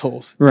be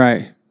assholes.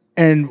 Right.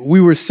 And we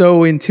were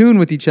so in tune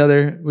with each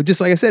other, with just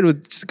like I said,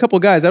 with just a couple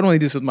of guys. I don't only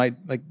do this with my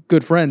like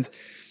good friends.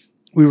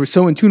 We were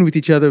so in tune with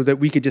each other that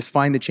we could just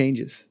find the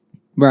changes.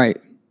 Right.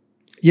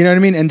 You know what I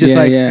mean? And just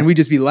and we'd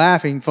just be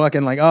laughing,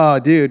 fucking like, oh,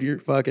 dude,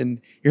 you're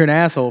an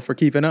asshole for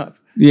keeping up.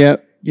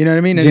 Yep. You know what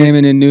I mean?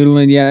 Jamming and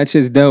noodling. Yeah, that's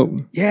just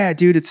dope. Yeah,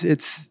 dude,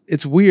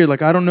 it's weird.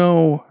 Like, I don't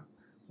know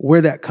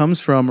where that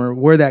comes from or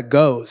where that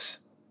goes.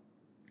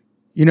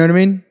 You know what I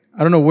mean?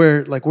 I don't know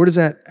where does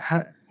that,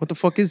 what the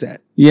fuck is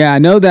that? Yeah, I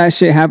know that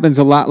shit happens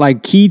a lot.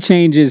 Like key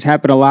changes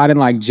happen a lot in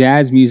like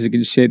jazz music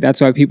and shit. That's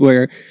why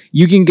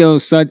you can go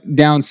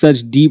down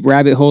such deep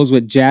rabbit holes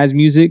with jazz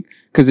music,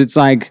 because it's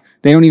like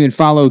they don't even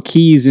follow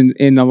keys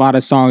in a lot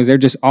of songs. They're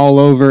just all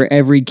over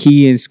every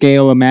key and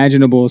scale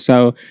imaginable.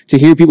 So to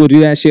hear people do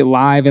that shit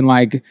live and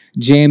like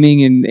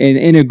jamming and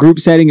in a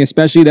group setting,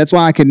 especially, that's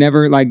why I could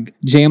never like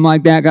jam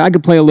like that. I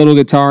could play a little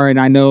guitar and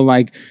I know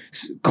like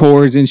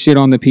chords and shit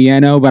on the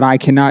piano, but I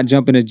cannot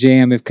jump in a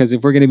jam because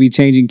if we're going to be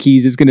changing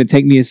keys, it's going to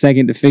take me a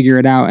second to figure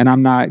it out and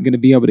I'm not going to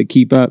be able to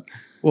keep up.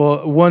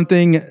 Well, one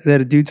thing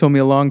that a dude told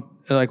me when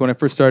I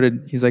first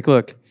started, he's like,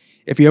 look,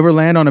 if you ever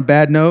land on a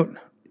bad note,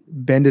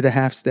 bend it a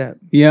half step.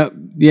 Yep.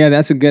 Yeah,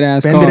 that's a good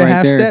ass call. Bend it a right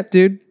half there. step,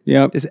 dude.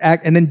 Yep. Just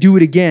act and then do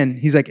it again.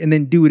 He's like, and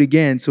then do it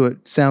again so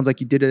it sounds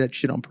like you did that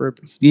shit on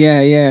purpose.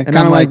 Yeah. Kind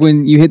of like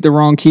when you hit the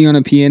wrong key on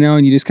a piano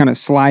and you just kind of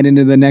slide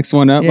into the next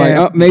one up. Like,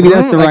 oh, maybe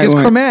that's the right one. It's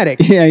chromatic.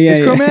 Yeah.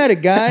 It's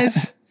chromatic,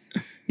 guys.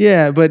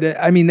 Yeah, but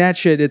I mean that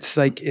shit. It's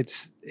like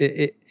it's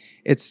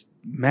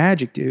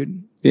magic,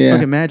 dude. It's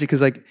fucking magic.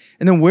 Cause like,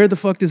 and then where the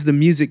fuck does the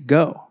music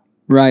go?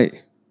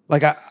 Right.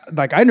 Like I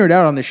nerd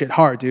out on this shit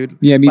hard, dude.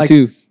 Yeah, me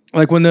too.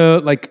 Like when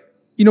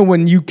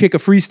when you kick a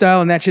freestyle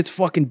and that shit's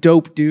fucking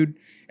dope, dude.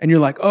 And you're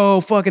like,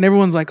 oh, fucking,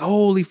 everyone's like,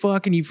 holy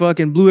fucking, you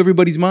fucking blew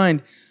everybody's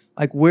mind.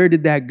 Like, where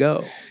did that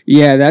go?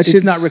 Yeah, that shit's...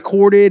 It's not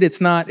recorded. It's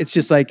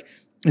just like,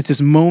 it's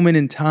this moment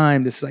in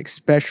time, this like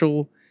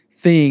special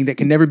thing that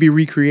can never be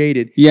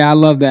recreated. Yeah, I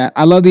love that.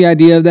 I love the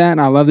idea of that.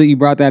 And I love that you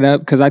brought that up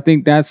because I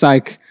think that's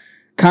like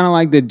kind of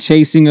like the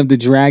chasing of the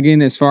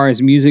dragon as far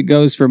as music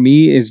goes for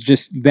me is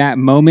just that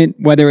moment,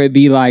 whether it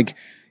be like,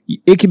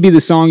 it could be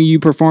the song you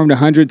performed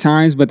 100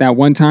 times, but that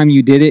one time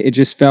you did it, it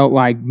just felt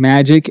like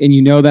magic, and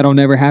you know that'll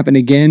never happen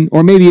again.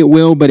 Or maybe it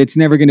will, but it's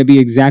never going to be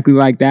exactly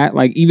like that.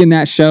 Like even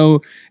that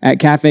show at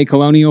Cafe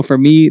Colonial, for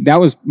me, that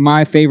was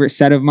my favorite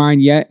set of mine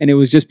yet. And it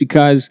was just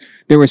because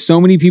there were so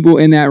many people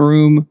in that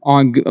room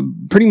on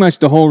pretty much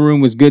the whole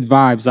room was good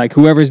vibes. Like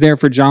whoever's there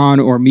for John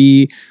or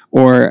me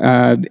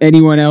or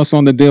anyone else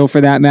on the bill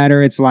for that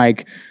matter, it's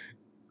like,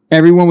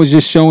 everyone was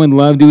just showing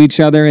love to each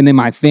other. And then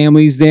my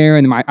family's there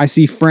and I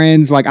see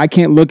friends. Like I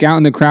can't look out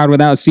in the crowd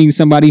without seeing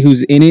somebody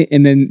who's in it.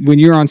 And then when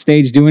you're on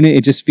stage doing it,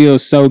 it just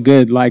feels so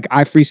good. Like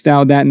I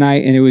freestyled that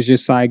night and it was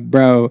just like,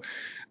 bro,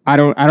 I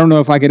don't know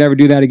if I could ever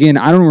do that again.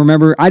 I didn't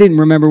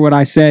remember what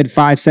I said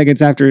 5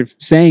 seconds after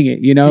saying it,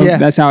 you know,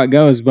 That's how it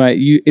goes. But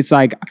it's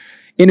like,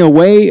 in a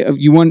way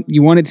you want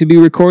it to be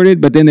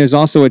recorded, but then there's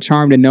also a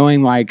charm to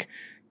knowing like,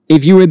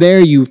 if you were there,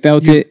 you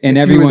felt it and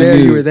everyone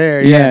knew. You were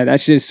there. Yeah. That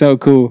shit's so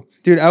cool.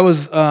 Dude, I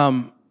was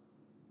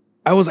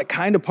like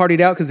kind of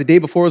partied out because the day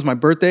before was my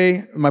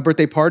birthday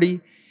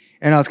party,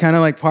 and I was kind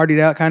of like partied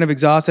out, kind of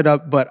exhausted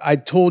up. But I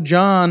told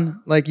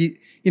John, like you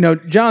know,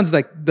 John's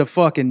like the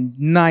fucking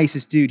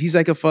nicest dude. He's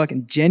like a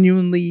fucking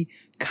genuinely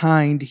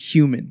kind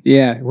human.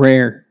 Yeah,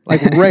 rare,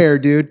 like rare,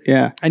 dude.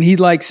 Yeah, and he'd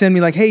like send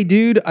me like, hey,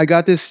 dude, I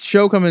got this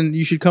show coming.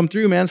 You should come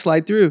through, man.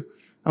 Slide through.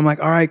 I'm like,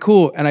 all right,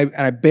 cool. And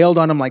I bailed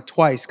on him like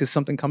twice because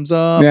something comes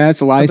up. Yeah,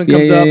 that's life. Something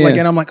comes up, like,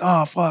 and I'm like,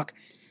 oh fuck.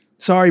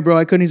 Sorry, bro,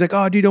 I couldn't. He's like,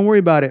 oh, dude, don't worry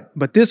about it.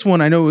 But this one,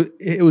 I know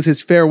it was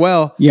his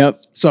farewell.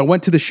 Yep. So I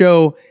went to the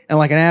show, and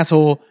like an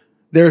asshole,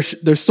 they're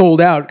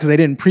sold out because I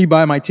didn't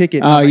pre-buy my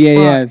ticket. Oh,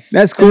 yeah.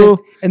 That's cool.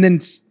 And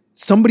then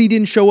somebody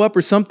didn't show up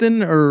or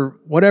something or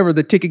whatever.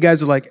 The ticket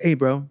guys were like, hey,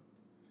 bro.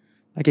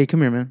 Like, hey,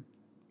 come here, man.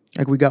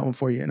 Like, we got one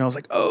for you. And I was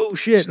like, oh,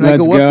 shit. And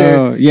Let's I go up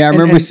there. Yeah, I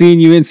remember seeing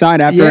you inside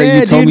after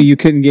you told me you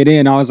couldn't get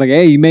in. I was like,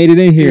 hey, you made it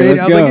in here. Let's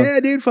go. I was like, yeah,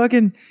 dude,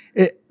 fucking.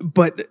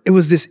 But it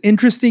was this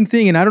interesting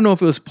thing, and I don't know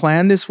if it was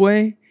planned this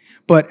way,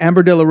 but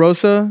Amber De La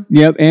Rosa.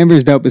 Yep,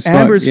 Amber's dope as fuck.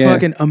 Amber's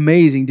fucking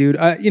amazing, dude.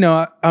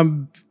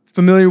 I'm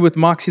familiar with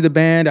Moxie the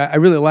band. I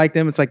really like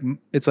them. It's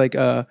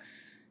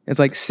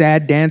like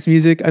sad dance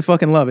music. I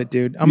fucking love it,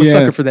 dude. I'm a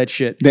sucker for that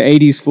shit. The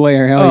 80s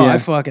flair, hell yeah. I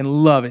fucking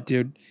love it,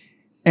 dude.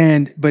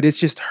 But it's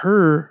just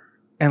her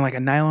and like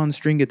a nylon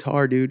string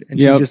guitar, dude. And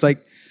she's just like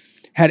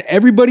had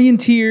everybody in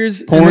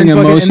tears, pouring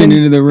emotion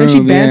into the room. And she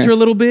banter a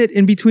little bit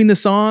in between the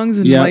songs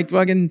and like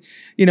fucking,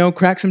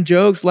 crack some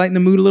jokes, lighten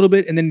the mood a little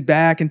bit, and then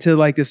back into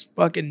like this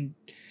fucking,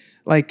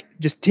 like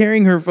just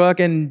tearing her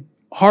fucking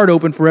heart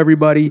open for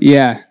everybody.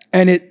 Yeah.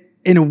 And it,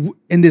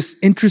 in this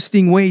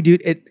interesting way,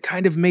 dude, it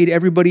kind of made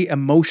everybody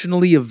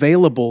emotionally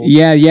available.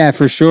 Yeah,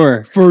 for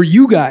sure. For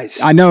you guys.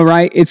 I know,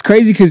 right? It's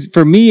crazy because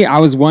for me, I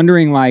was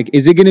wondering, like,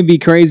 is it going to be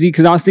crazy?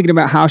 Because I was thinking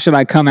about how should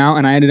I come out,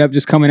 and I ended up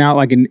just coming out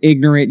like an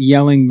ignorant,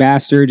 yelling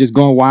bastard, just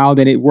going wild,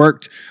 and it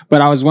worked.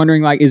 But I was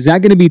wondering, like, is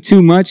that going to be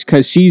too much?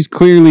 Because she's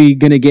clearly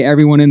going to get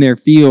everyone in their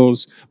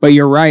feels. But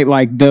you're right,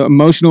 like, the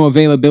emotional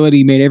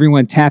availability made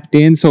everyone tapped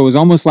in, so it was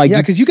almost like...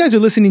 Yeah, because you guys are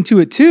listening to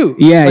it too.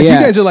 Yeah, like, you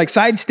guys are like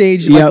side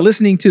stage, like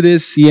listening to this.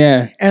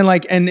 Yeah.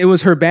 And it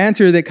was her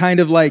banter that kind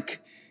of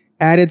like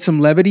added some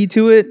levity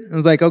to it. I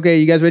was like, okay,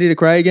 you guys ready to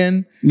cry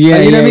again?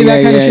 Yeah. You know what I mean?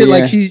 That kind of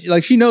shit.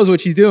 Like she knows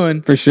what she's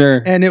doing. For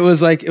sure. And it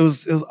was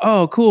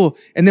oh, cool.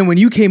 And then when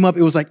you came up,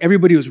 it was like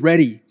everybody was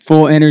ready.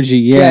 Full energy.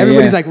 Yeah.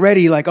 Everybody's like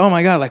ready. Like, oh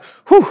my God, like,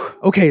 whew,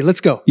 okay, let's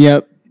go.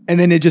 Yep. And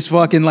then it just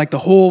fucking like the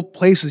whole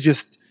place was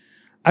just,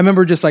 I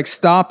remember just like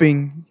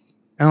stopping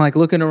and like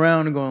looking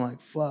around and going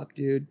like, fuck,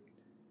 dude.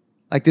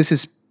 Like this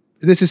is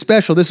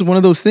special. This is one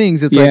of those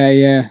things. It's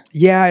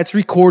yeah, it's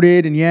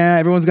recorded and yeah,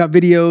 everyone's got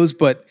videos,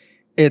 but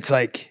it's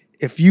like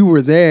if you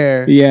were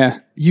there,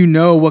 you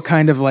know what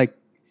kind of like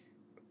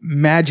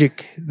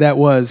magic that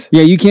was.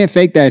 Yeah, you can't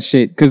fake that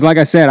shit. Because like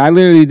I said, I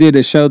literally did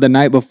a show the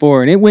night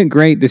before and it went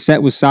great. The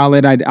set was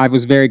solid. I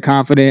was very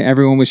confident.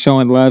 Everyone was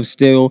showing love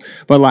still.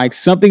 But like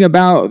something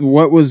about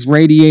what was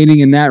radiating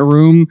in that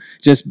room,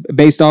 just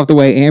based off the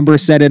way Amber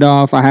set it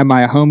off. I had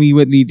my homie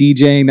with me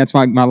DJing. That's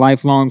my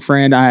lifelong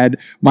friend. I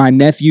had my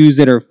nephews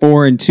that are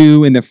 4 and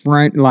 2 in the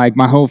front. Like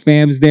my whole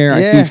fam's there.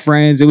 I see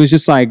friends. It was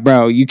just like,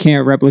 bro, you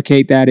can't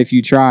replicate that if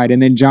you tried.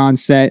 And then John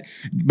set.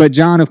 But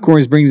John, of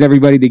course, brings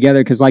everybody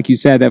together because like you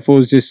said, that fool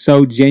is just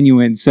so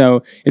genuine.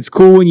 So it's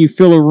cool when you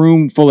fill a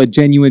room full of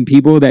genuine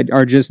people that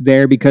are just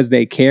there because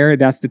they care.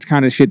 That's the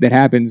kind of shit that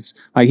happens.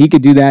 Like he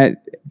could do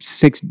that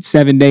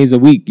 6-7 days a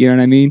week. You know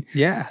what I mean?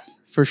 Yeah,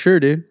 for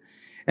sure, dude.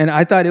 And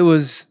I thought it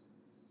was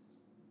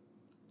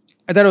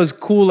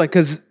cool, like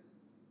because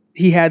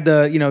he had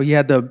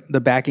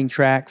the backing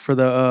track for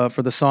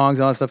the songs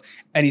and all that stuff,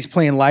 and he's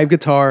playing live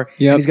guitar.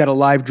 And he's got a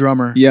live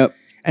drummer. Yep.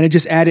 And it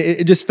just added.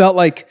 It just felt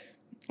like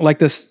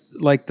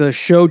the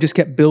show just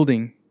kept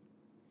building.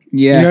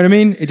 Yeah. You know what I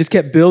mean? It just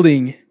kept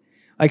building.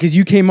 Like, cause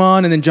you came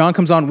on and then John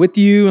comes on with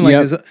you and like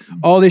there's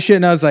all this shit.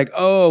 And I was like,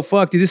 oh,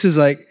 fuck, dude, this is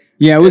like.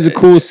 Yeah, it was a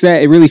cool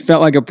set. It really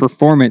felt like a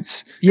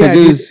performance. Yeah.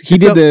 He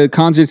did the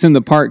concerts in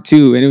the park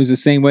too. And it was the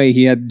same way.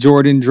 He had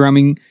Jordan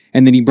drumming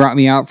and then he brought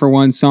me out for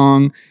one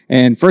song.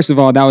 And first of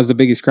all, that was the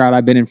biggest crowd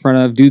I've been in front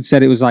of. Dude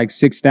said it was like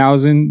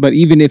 6,000. But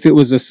even if it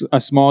was a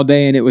small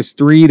day and it was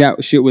 3,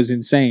 that shit was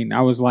insane.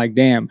 I was like,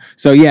 damn.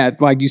 So yeah,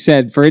 like you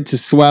said, for it to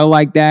swell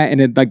like that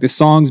and it, like the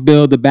songs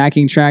build, the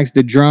backing tracks,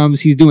 the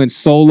drums, he's doing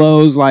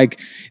solos. Like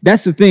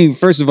that's the thing.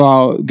 First of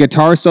all,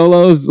 guitar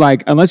solos,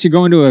 like unless you're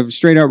going to a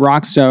straight up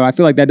rock show, I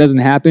feel like that doesn't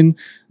happen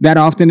that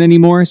often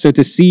anymore. So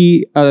to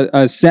see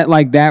a set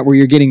like that where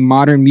you're getting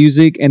modern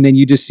music and then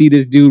you just see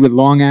this dude with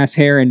long ass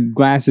hair and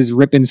glasses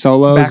ripping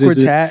solos.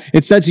 Backwards hat.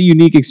 It's such a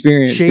unique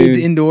experience. Shades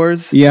dude.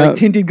 Indoors. Yeah. Like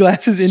tinted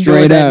glasses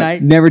Straight indoors up, at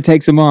night. never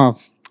takes them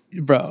off.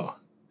 Bro.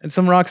 It's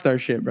some rock star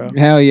shit, bro.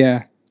 Hell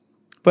yeah.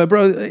 But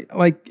bro,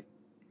 like,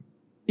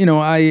 you know,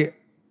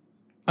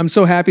 I'm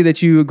so happy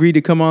that you agreed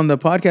to come on the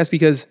podcast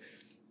because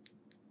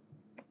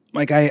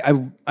like I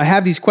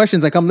have these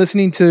questions. Like I'm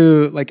listening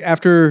to like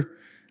after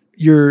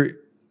your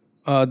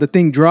the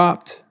thing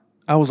dropped,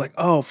 I was like,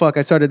 oh fuck,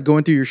 I started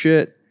going through your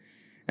shit.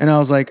 And I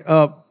was like,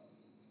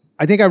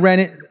 I think I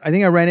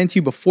ran into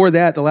you before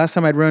that. The last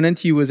time I'd run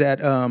into you was at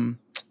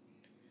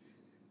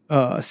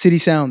City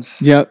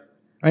Sounds. Yep.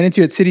 I ran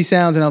into you at City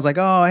Sounds, and I was like,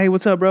 "Oh, hey,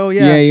 what's up, bro?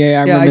 Yeah.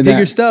 I remember I dig that.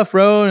 your stuff,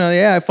 bro. And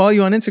I follow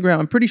you on Instagram.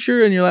 I'm pretty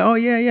sure." And you're like, "Oh,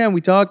 yeah." And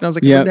we talked, and I was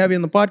like, "I'd love to have you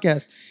on the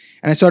podcast."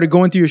 And I started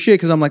going through your shit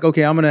because I'm like,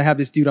 "Okay, I'm gonna have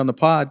this dude on the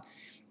pod."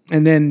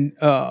 And then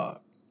I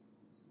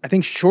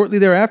think shortly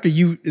thereafter,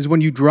 is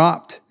when you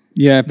dropped.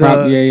 Yeah.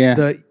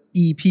 The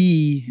EP.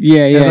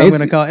 Yeah. As I'm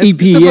gonna call it.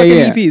 EP. It's a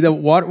fucking EP. The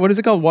what is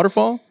it called?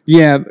 Waterfall.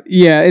 Yeah.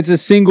 It's a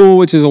single,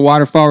 which is a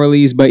waterfall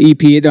release, but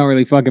EP, it don't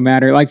really fucking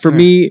matter. Like for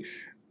me,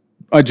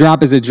 a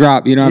drop is a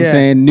drop. You know what I'm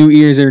saying? New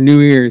ears are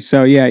new ears.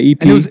 So yeah, EP.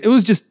 And it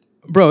was just,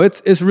 bro.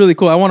 It's really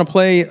cool. I want to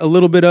play a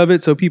little bit of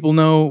it so people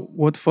know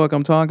what the fuck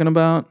I'm talking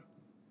about.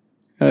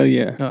 Oh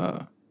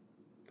yeah.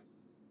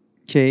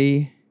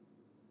 K.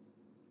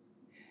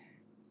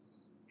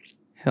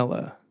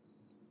 Hella.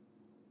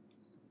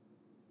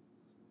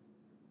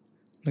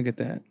 Look at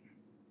that.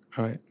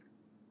 All right.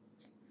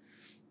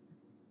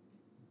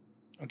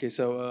 Okay,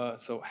 so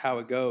how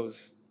it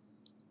goes.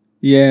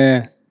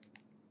 Yeah.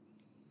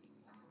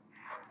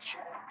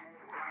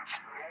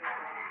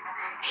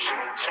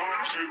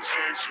 Sometimes it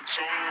takes a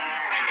toll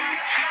on me.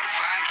 If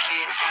I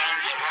can't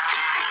change it, no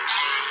one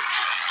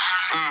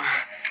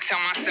can. Tell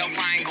myself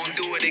I ain't gonna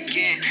do it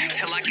again.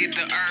 Till I get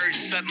the urge,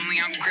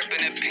 suddenly I'm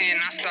gripping a pen.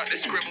 I start to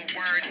scribble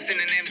words,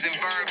 synonyms and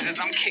verbs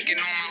as I'm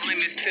kicking on my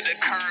limits to the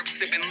curb.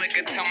 Sipping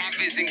liquor till my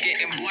vision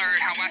getting blurred.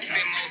 How I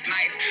spend most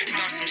nights,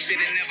 start some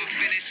shit and never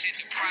finish it.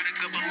 The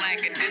product of a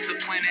lack of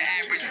discipline. An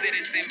average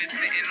citizen been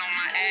sitting on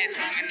my ass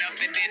long enough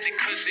to dent the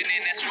cushion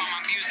in. That's why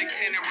my music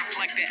tend to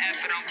reflect the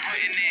effort I'm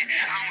putting in.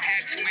 I don't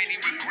have too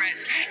many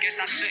regrets. Guess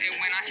I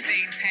shouldn't when I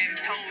stayed 10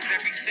 toes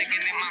every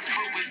second that my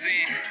foot was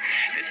in.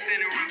 The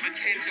center of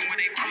attention where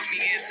they put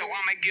me in, so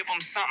I'ma give them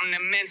something to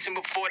mention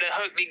before the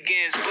hook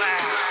begins. Blah.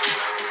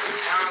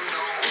 Time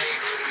don't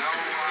wait for no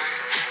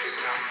one.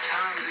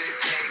 Sometimes it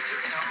takes a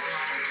toll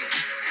on me.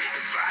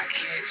 If I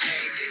can't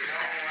change it, no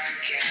one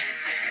can,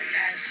 and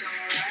that's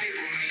alright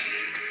with me.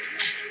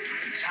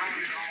 Time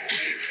don't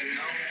wait for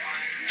no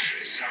one.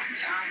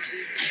 Sometimes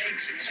it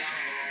takes a toll.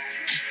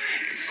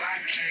 If I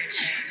can't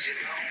change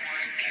it, no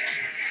one can,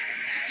 and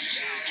that's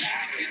just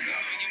how it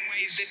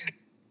goes.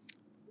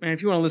 Man,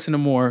 if you want to listen to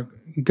more,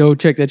 go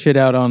check that shit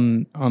out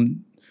on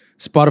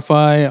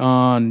Spotify,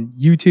 on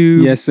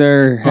YouTube. Yes,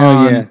 sir.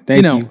 Hell yeah.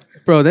 Thank you.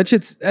 Bro, that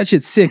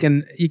shit's sick,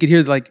 and you could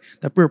hear like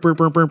the burr, burr,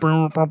 burr, burr,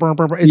 burr, burr, burr,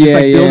 burr. It's just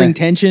like building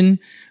tension.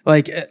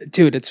 Like,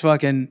 dude,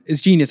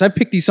 it's genius. I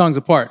picked these songs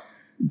apart.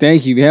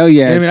 Thank you. Hell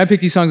yeah. You know what I mean, I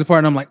picked these songs apart,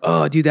 and I'm like,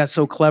 oh, dude, that's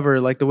so clever.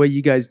 Like the way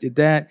you guys did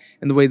that,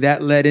 and the way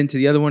that led into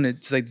the other one.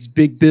 It's like this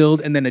big build,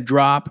 and then a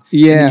drop.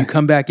 Yeah. And then you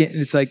come back in, and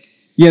it's like.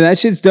 Yeah, that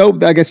shit's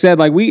dope. Like I said,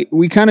 like we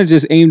kind of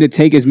just aim to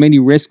take as many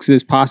risks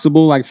as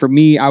possible. Like for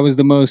me, I was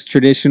the most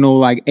traditional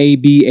like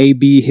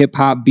A-B hip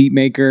hop beat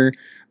maker.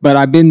 But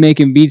I've been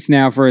making beats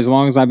now for as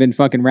long as I've been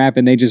fucking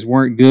rapping. They just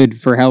weren't good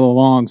for hella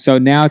long. So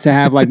now to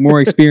have like more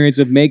experience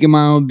of making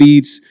my own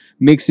beats,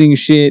 mixing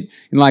shit,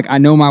 and like I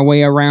know my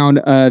way around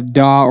a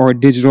DAW or a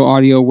digital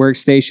audio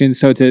workstation.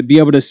 So to be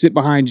able to sit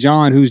behind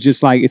John, who's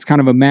just like, it's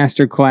kind of a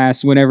master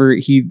class whenever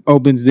he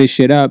opens this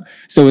shit up.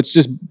 So it's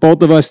just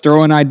both of us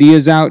throwing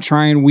ideas out,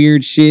 trying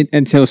weird shit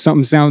until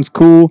something sounds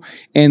cool.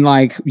 And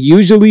like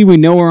usually we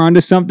know we're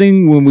onto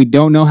something when we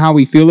don't know how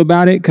we feel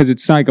about it, because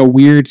it's like a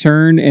weird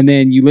turn. And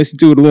then you listen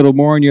to it a little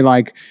more and you're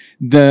like,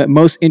 the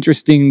most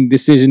interesting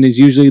decision is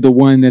usually the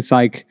one that's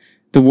like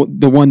the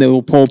one that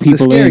will pull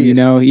people in, you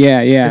know? Yeah.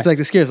 It's like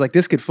the scares, like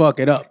this could fuck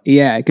it up.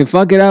 Yeah, it could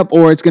fuck it up,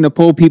 or it's going to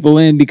pull people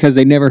in because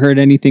they never heard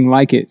anything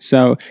like it.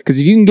 So, because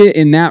if you can get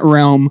in that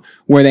realm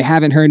where they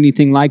haven't heard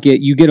anything like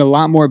it, you get a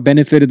lot more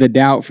benefit of the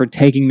doubt for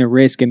taking the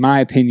risk, in my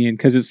opinion.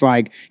 Because it's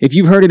like, if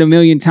you've heard it a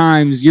million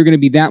times, you're going to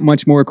be that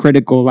much more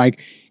critical. Like,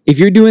 if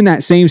you're doing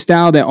that same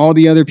style that all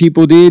the other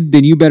people did,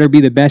 then you better be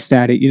the best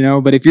at it, you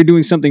know? But if you're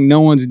doing something no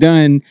one's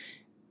done,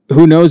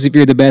 who knows if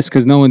you're the best,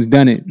 because no one's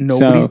done it.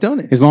 Nobody's done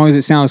it. As long as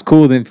it sounds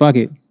cool, then fuck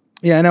it.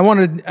 Yeah, and I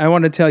wanted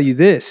to tell you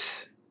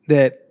this,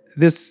 that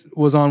this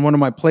was on one of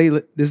my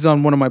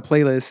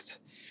playlists.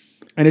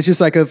 And it's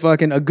just like a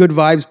good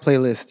vibes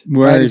playlist.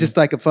 Right? It's just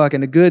like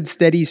a good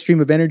steady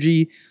stream of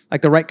energy,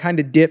 like the right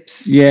kind of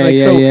dips. Yeah, like,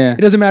 yeah.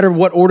 It doesn't matter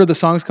what order the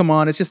songs come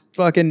on. It's just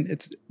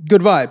it's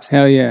good vibes.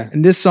 Hell yeah.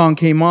 And this song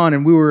came on,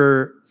 and we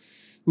were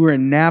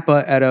in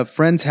Napa at a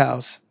friend's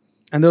house,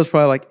 and there was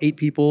probably like 8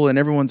 people, and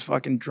everyone's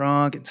fucking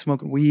drunk and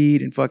smoking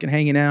weed and fucking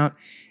hanging out.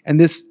 And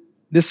this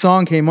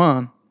song came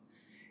on,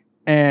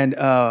 and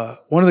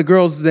one of the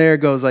girls there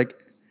goes like,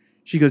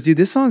 she goes, dude,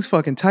 this song's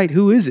fucking tight.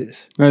 Who is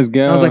this? Let's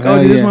go. And I was like, oh,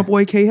 dude, this is my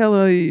boy K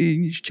Hella.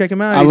 You should check him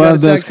out. I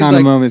love those kind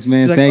of moments,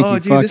 man. Thank you. Oh,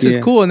 dude, this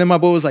is cool. And then my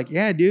boy was like,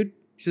 yeah, dude.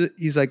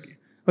 He's like,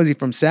 was he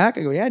from Sac?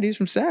 I go, yeah, dude, he's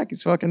from Sac.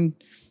 He's fucking.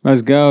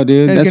 Let's go,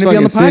 dude. He's That's gonna be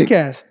on the sick.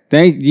 podcast.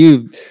 Thank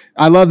you.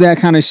 I love that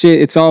kind of shit.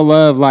 It's all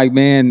love. Like,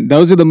 man,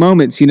 those are the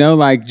moments,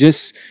 like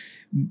just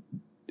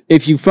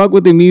if you fuck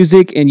with the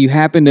music and you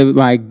happen to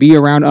like be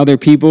around other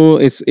people,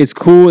 it's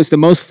cool. It's the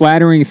most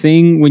flattering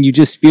thing when you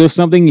just feel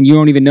something and you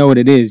don't even know what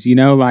it is,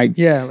 like,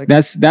 yeah, like,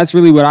 that's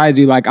really what I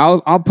do. Like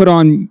I'll put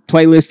on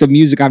playlists of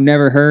music I've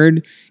never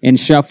heard and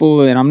shuffle,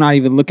 and I'm not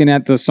even looking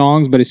at the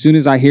songs, but as soon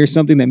as I hear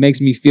something that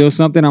makes me feel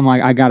something, I'm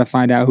like, I got to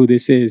find out who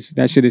this is.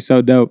 That shit is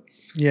so dope.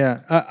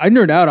 Yeah. I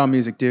nerd out on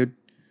music, dude.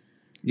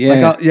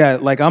 Yeah.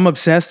 Like I'm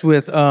obsessed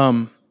with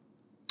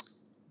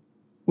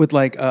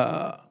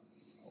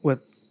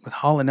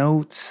Hall &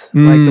 Oates,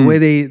 like the way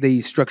they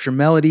structure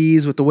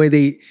melodies, with the way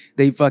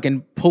they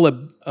fucking pull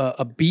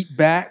a beat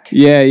back,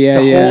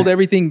 to hold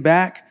everything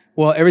back,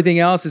 while everything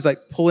else is like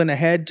pulling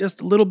ahead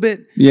just a little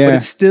bit, but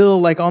it's still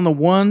like on the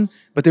one,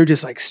 but they're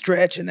just like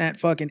stretching that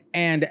fucking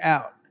and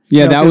out.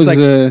 Yeah, that was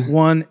like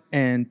 1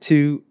 and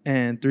 2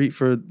 and 3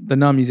 for the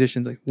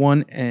non-musicians, like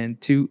 1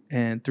 and 2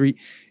 and 3.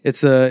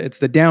 It's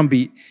the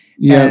downbeat,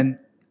 and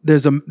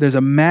there's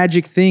a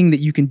magic thing that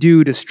you can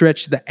do to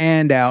stretch the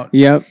and out.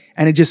 Yep.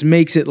 And it just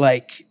makes it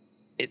like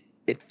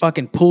it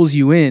fucking pulls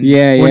you in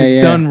when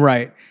it's done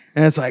right.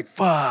 And it's like,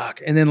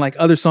 fuck. And then like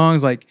other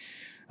songs, like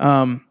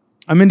I'm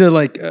into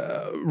like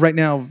right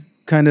now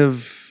kind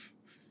of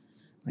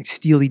like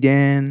Steely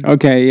Dan.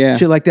 Okay, yeah.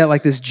 Shit like that,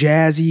 like this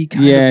jazzy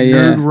kind of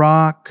nerd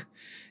rock.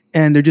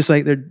 And they're just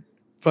like, they're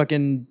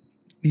fucking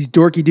these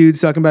dorky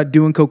dudes talking about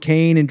doing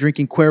cocaine and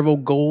drinking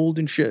Cuervo Gold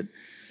and shit.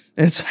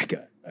 And it's like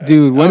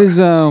dude, what is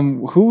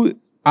who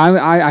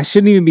I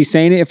shouldn't even be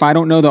saying it if I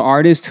don't know the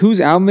artist. Whose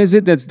album is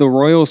it? That's the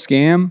Royal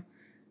Scam.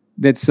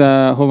 That's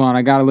hold on,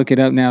 I gotta look it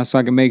up now so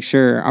I can make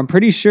sure. I'm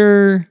pretty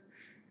sure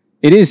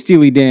it is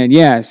Steely Dan.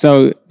 Yeah.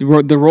 So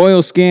the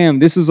Royal Scam.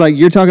 This is like,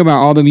 you're talking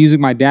about all the music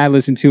my dad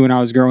listened to when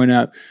I was growing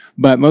up.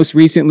 But most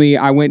recently,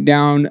 I went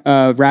down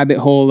a rabbit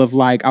hole of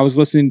like, I was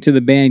listening to the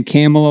band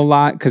Camel a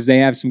lot because they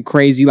have some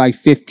crazy like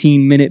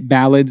 15-minute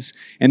ballads.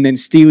 And then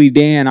Steely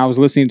Dan, I was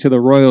listening to the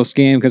Royal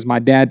Scam because my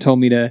dad told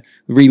me to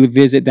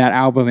revisit that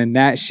album, and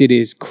that shit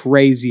is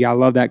crazy. I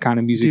love that kind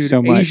of music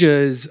so much. Asia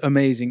is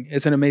amazing.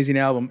 It's an amazing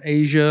album.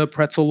 Asia,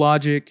 Pretzel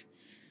Logic,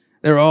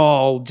 they're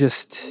all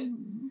just.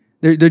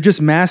 They're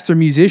just master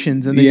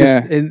musicians, and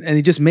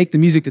they just make the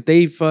music that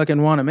they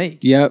fucking want to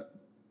make. Yep.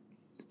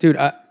 Dude,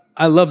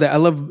 I love that. I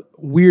love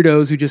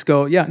weirdos who just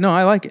go, yeah, no,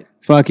 I like it.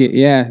 Fuck it,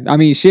 yeah. I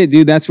mean, shit,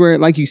 dude, that's where,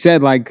 like you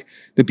said, like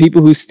the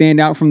people who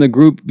stand out from the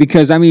group,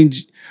 because I mean,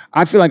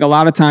 I feel like a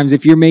lot of times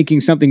if you're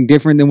making something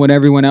different than what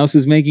everyone else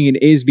is making,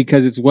 it is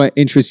because it's what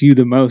interests you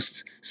the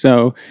most.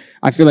 So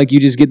I feel like you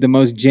just get the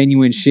most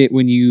genuine shit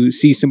when you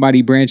see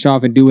somebody branch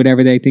off and do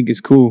whatever they think is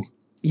cool.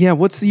 Yeah,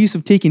 what's the use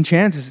of taking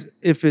chances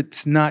if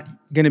it's not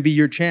going to be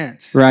your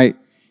chance? Right.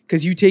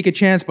 Because you take a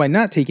chance by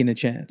not taking a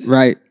chance.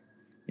 Right.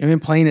 I mean,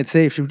 playing it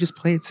safe. Should we just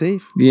play it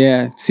safe?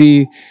 Yeah.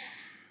 See,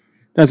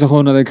 that's a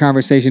whole nother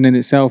conversation in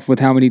itself with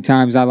how many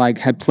times I like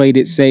had played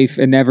it safe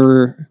and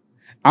never...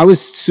 I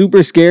was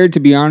super scared, to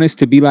be honest,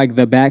 to be like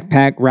the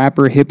backpack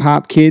rapper hip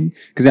hop kid,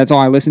 because that's all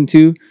I listened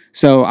to.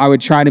 So I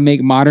would try to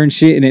make modern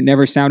shit and it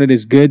never sounded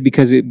as good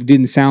because it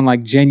didn't sound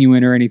like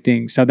genuine or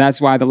anything. So that's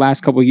why the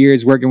last couple of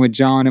years working with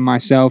John and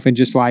myself and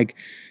just like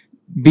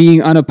being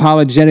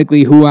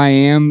unapologetically who I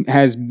am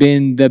has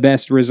been the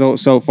best result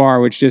so far,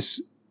 which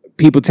just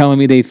people telling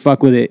me they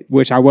fuck with it,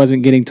 which I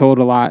wasn't getting told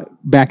a lot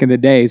back in the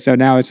day. So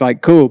now it's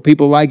like, cool,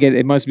 people like it.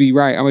 It must be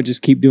right. I'm going to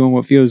just keep doing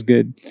what feels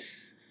good.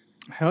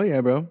 Hell yeah,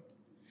 bro.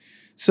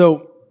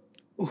 So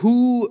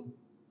who,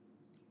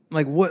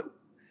 like what,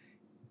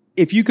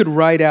 if you could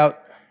write out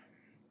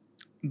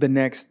the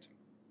next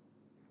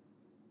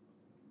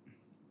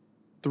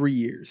 3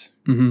 years,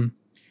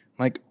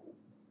 like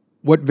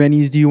what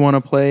venues do you want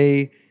to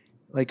play?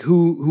 Like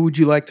who would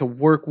you like to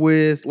work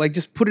with? Like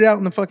just put it out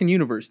in the fucking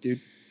universe,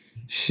 dude.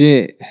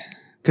 Shit.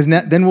 Because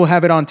then we'll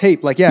have it on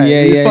tape. Like,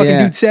 this fucking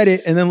dude said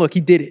it, and then look,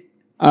 he did it.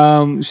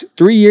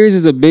 3 years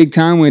is a big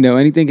time window.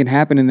 Anything can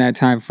happen in that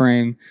time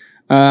frame.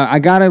 I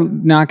gotta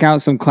knock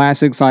out some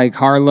classics like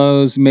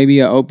Harlow's. Maybe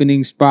an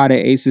opening spot at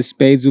Ace of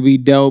Spades would be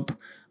dope.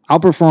 I'll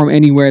perform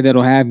anywhere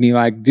that'll have me.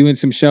 Like doing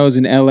some shows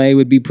in LA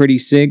would be pretty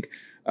sick.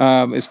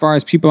 As far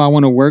as people I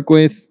want to work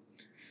with,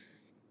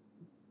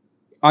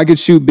 I could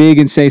shoot big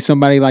and say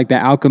somebody like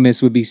The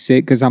Alchemist would be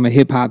sick because I'm a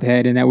hip hop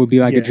head, and that would be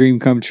like a dream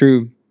come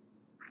true.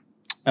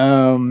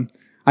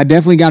 I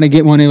definitely got to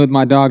get one in with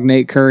my dog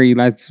Nate Curry.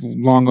 That's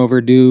long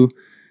overdue.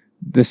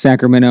 The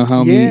Sacramento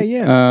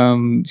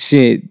homie.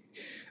 Shit.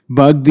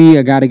 Bugby,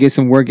 I got to get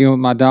some working with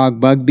my dog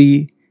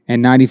Bugby.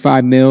 And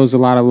 95 Mills, a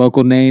lot of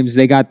local names.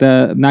 They got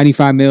the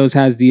 95 Mills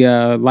has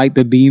the Light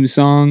the Beam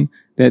song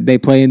that they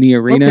play in the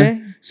arena.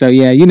 Okay. So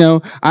yeah, you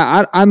know,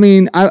 I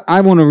mean,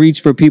 I want to reach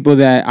for people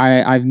that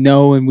I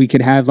know and we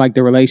could have like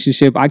the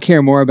relationship. I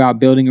care more about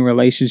building a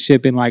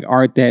relationship in like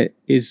art that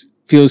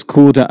feels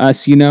cool to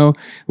us, you know?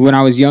 When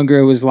I was younger,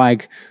 it was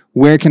like,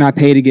 where can I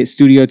pay to get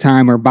studio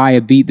time or buy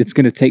a beat that's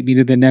going to take me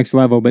to the next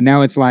level? But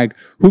now it's like,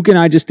 who can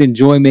I just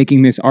enjoy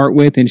making this art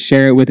with and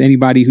share it with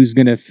anybody who's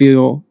going to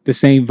feel the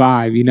same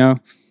vibe, you know?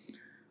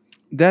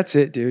 That's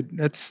it, dude.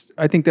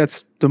 I think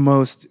that's the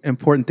most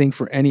important thing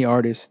for any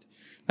artist.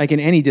 Like in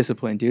any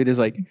discipline, dude, is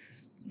like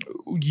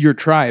your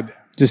tribe.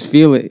 Just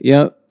feel it.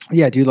 Yep.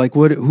 Yeah, dude. Like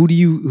who do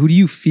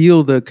you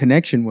feel the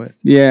connection with?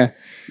 Yeah.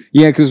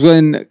 Yeah, because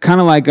when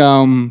kind of like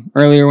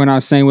earlier when I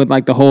was saying with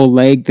like the whole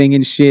leg thing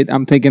and shit,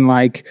 I'm thinking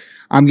like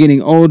I'm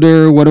getting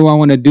older. What do I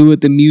want to do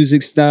with the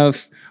music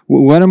stuff?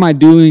 What am I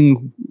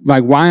doing?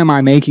 Like, why am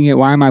I making it?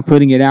 Why am I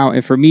putting it out?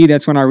 And for me,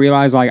 that's when I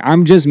realized like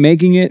I'm just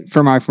making it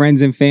for my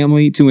friends and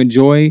family to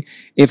enjoy.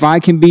 If I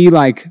can be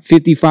like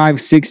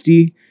 55,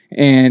 60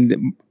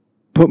 and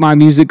put my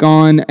music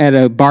on at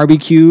a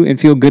barbecue and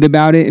feel good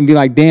about it and be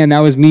like, damn, that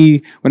was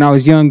me when I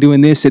was young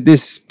doing this at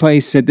this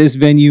place, at this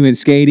venue and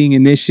skating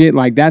and this shit.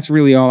 Like, that's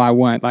really all I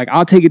want. Like,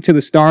 I'll take it to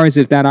the stars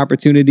if that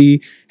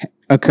opportunity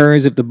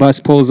occurs. If the bus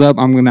pulls up,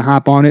 I'm going to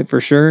hop on it for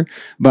sure.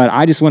 But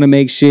I just want to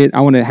make shit. I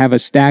want to have a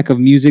stack of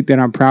music that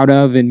I'm proud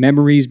of and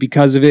memories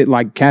because of it.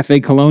 Like Cafe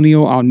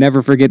Colonial, I'll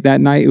never forget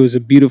that night. It was a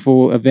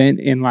beautiful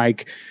event. And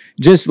like,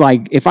 just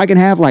like if I can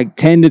have like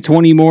 10 to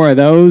 20 more of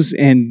those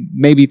and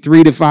maybe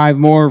 3 to 5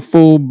 more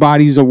full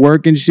bodies of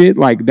work and shit,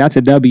 like that's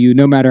a W,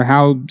 no matter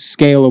how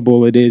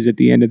scalable it is at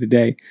the end of the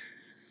day.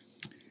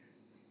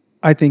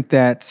 I think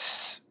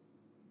that's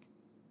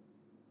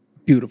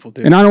beautiful,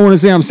 dude. And I don't want to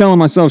say I'm selling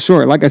myself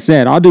short. Like I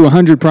said, I'll do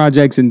 100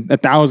 projects and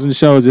 1,000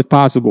 shows if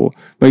possible.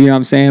 But you know what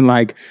I'm saying?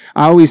 Like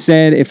I always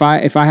said, if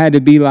I had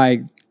to be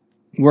like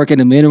working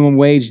a minimum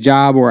wage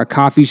job or a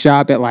coffee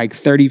shop at like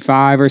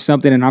 35 or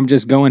something, and I'm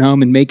just going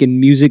home and making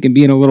music and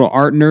being a little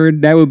art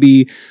nerd, that would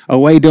be a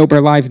way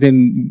doper life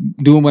than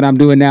doing what I'm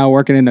doing now,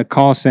 working in a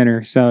call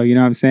center. So, you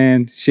know what I'm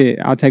saying? Shit,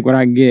 I'll take what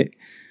I can get.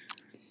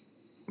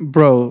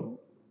 Bro,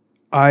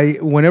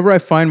 whenever I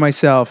find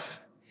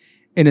myself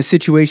in a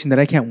situation that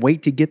I can't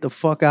wait to get the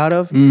fuck out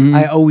of,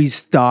 I always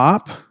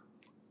stop.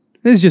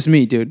 This is just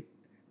me, dude.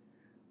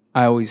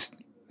 I always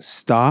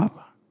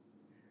stop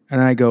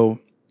and I go,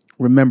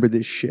 remember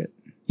this shit.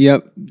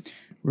 Yep.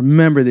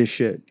 Remember this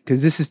shit.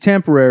 Because this is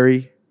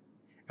temporary.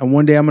 And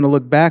one day I'm going to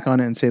look back on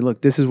it and say,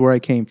 look, this is where I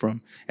came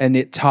from. And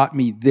it taught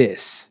me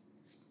this.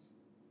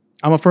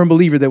 I'm a firm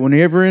believer that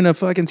whenever in a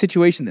fucking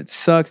situation that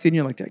sucks, and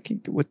you're like, I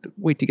can't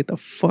wait to get the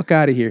fuck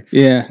out of here.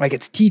 Yeah. Like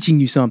it's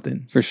teaching you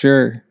something. For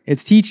sure.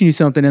 It's teaching you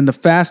something. And the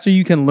faster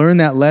you can learn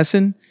that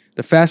lesson,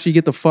 the faster you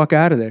get the fuck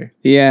out of there.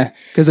 Yeah.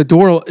 Because a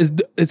door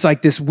it's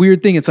like this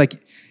weird thing. It's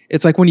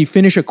like when you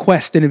finish a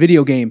quest in a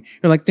video game,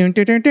 you're like, dun,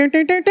 dun, dun, dun,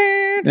 dun, dun, dun.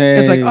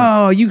 It's like,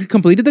 oh, you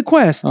completed the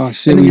quest. Oh,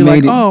 shit, and then you're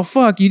like, it. oh,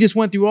 fuck, you just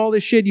went through all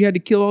this shit. You had to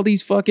kill all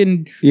these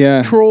fucking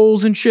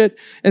trolls and shit.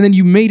 And then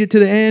you made it to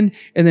the end.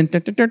 And then,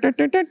 dun, dun, dun, dun,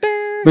 dun, dun,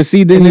 dun. But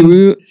see, then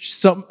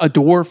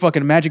a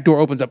magic door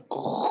opens up.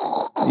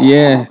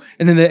 Yeah.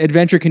 And then the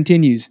adventure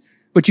continues.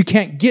 But you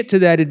can't get to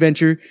that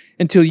adventure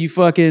until you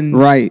fucking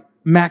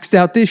maxed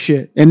out this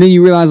shit. And then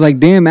you realize like,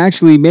 damn,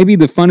 actually, maybe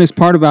the funnest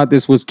part about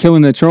this was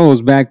killing the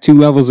trolls back 2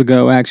 levels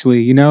ago,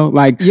 actually, you know?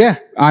 Like, yeah.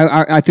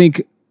 I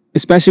think,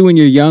 especially when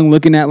you're young,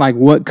 looking at like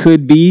what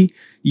could be,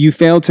 you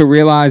fail to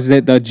realize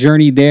that the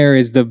journey there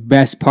is the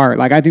best part.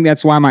 Like, I think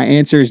that's why my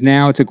answers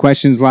now to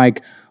questions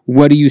like,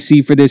 what do you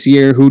see for this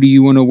year? Who do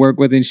you want to work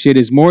with and shit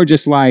is more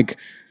just like,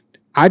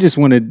 I just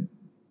want to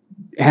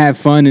have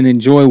fun and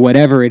enjoy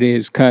whatever it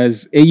is.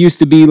 Cause it used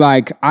to be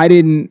like, I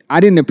didn't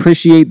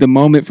appreciate the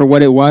moment for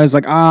what it was.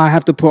 Like, I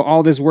have to put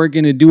all this work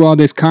in and do all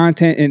this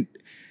content, and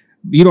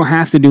you don't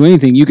have to do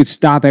anything. You could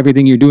stop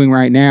everything you're doing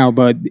right now,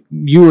 but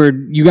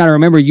you got to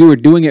remember you were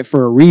doing it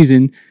for a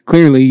reason.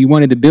 Clearly you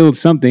wanted to build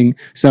something.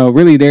 So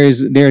really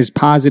there's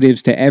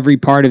positives to every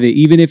part of it.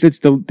 Even if it's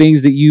the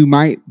things that you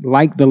might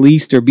like the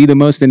least or be the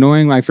most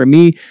annoying. Like for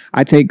me,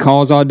 I take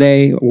calls all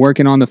day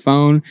working on the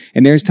phone.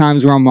 And there's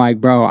times where I'm like,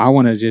 bro, I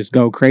want to just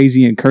go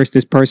crazy and curse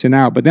this person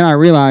out. But then I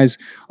realize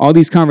all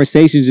these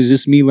conversations is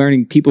just me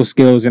learning people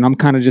skills. And I'm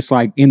kind of just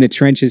like in the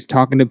trenches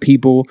talking to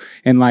people.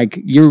 And like,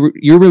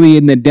 you're really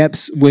in the depths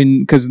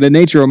because the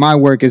nature of my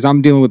work is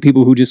I'm dealing with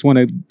people who just want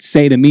to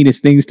say the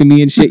meanest things to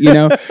me and shit, you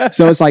know?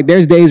 So it's like,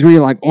 there's days where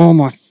you're like, oh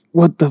my,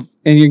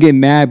 and you're getting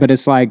mad, but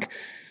it's like,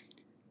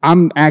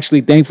 I'm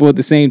actually thankful at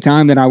the same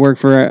time that I work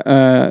for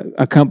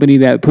a company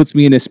that puts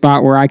me in a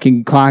spot where I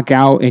can clock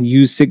out and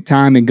use sick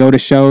time and go to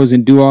shows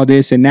and do all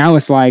this. And now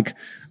it's like,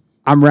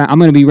 I'm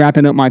going to be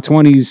wrapping up my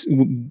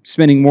 20s,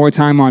 spending more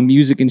time on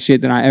music and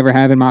shit than I ever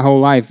have in my whole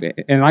life.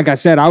 And like I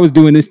said, I was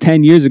doing this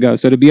 10 years ago.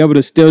 So to be able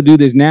to still do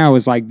this now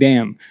is like,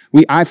 damn,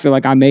 I feel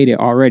like I made it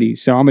already.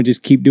 So I'm going to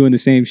just keep doing the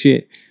same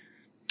shit.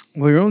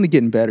 Well, you're only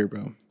getting better,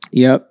 bro.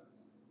 Yep.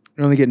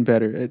 You're only getting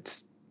better.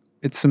 It's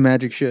some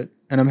magic shit.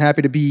 And I'm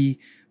happy to be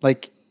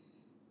like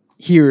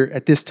here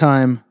at this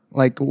time,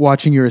 like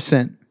watching your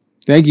ascent.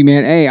 Thank you,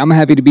 man. Hey, I'm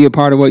happy to be a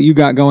part of what you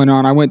got going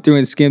on. I went through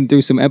and skimmed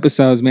through some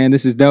episodes, man.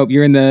 This is dope.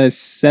 You're in the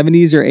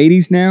 70s or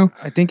 80s now?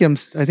 I think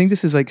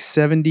this is like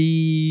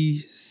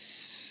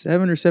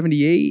 77 or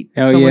 78.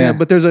 Hell yeah. Like,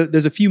 but there's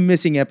a few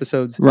missing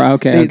episodes. Right,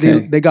 okay.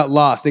 They got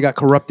lost. They got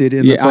corrupted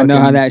in the fucking... I know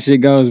how that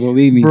shit goes,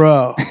 believe me.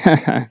 Bro.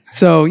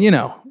 So,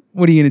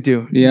 what are you going to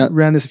do? Yeah.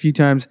 Ran this a few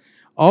times.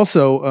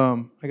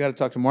 Also, I got to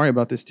talk to Mario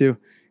about this too.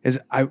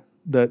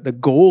 The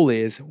goal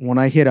is when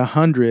I hit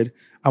 100,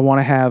 I want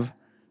to have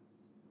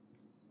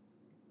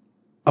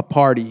a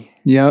party.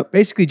 Yep.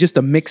 Basically just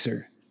a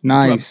mixer.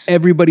 Nice.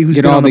 Everybody who's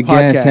Get been all on the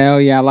podcast. Guests.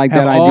 Hell yeah, I like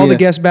that idea. All the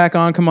guests back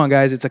on. Come on,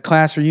 guys. It's a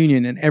class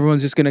reunion and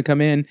everyone's just going to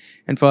come in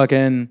and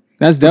fucking...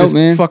 That's dope,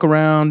 man. Fuck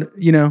around,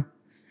 and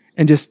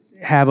just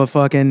have a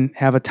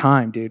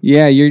time, dude.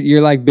 Yeah,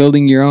 you're like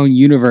building your own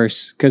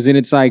universe because then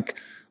it's like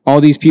all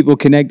these people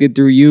connected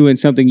through you and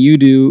something you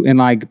do. And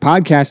like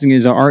podcasting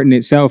is an art in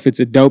itself.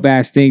 It's a dope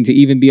ass thing to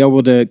even be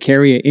able to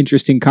carry an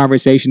interesting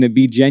conversation, to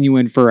be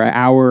genuine for an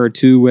hour or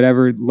two,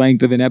 whatever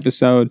length of an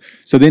episode.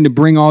 So then to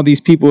bring all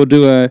these people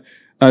to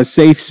a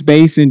safe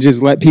space and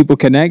just let people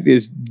connect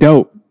is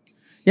dope.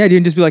 Yeah, dude,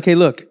 and just be like, hey,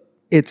 look,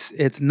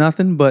 it's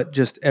nothing but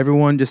just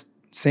everyone just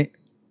saying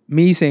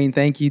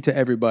thank you to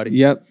everybody.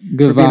 Yep,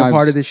 good for vibes. Being a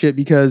part of this shit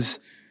because,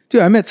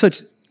 dude, I met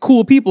such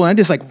cool people, and I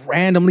just like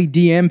randomly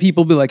DM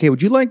people, be like, hey,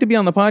 would you like to be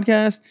on the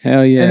podcast?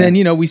 Hell yeah. And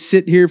then, we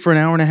sit here for an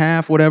hour and a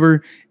half,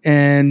 whatever,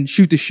 and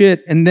shoot the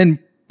shit. And then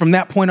from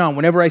that point on,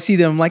 whenever I see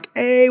them, I'm like,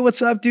 hey,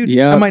 what's up, dude?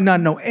 Yep. I might not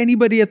know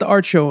anybody at the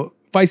art show.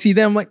 If I see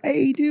them, I'm like,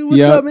 hey, dude,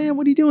 what's up, man?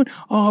 What are you doing?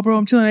 Oh, bro,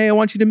 I'm chilling. Hey, I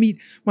want you to meet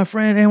my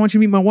friend. Hey, I want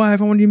you to meet my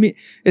wife. I want you to meet.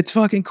 It's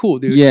fucking cool,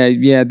 dude.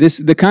 Yeah.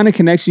 The kind of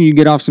connection you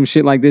get off some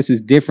shit like this is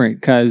different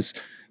because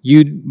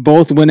you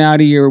both went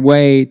out of your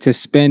way to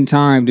spend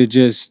time to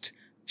just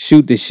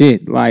shoot the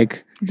shit.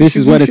 Like, this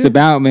is what it's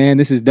about, man.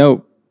 This is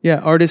dope. Yeah,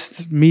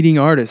 artists meeting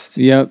artists.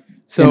 Yep.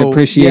 So and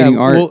appreciating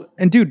art. Well,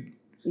 and dude,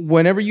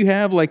 whenever you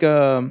have like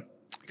because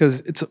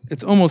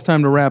it's almost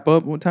time to wrap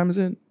up. What time is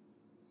it?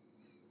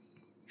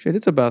 Shit,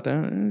 it's about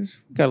that.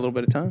 Got a little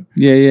bit of time.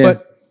 Yeah.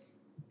 But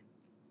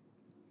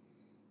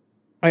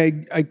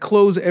I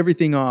close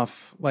everything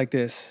off like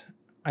this.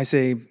 I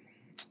say,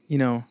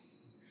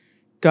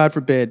 God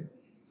forbid.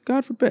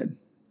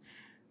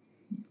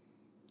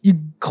 You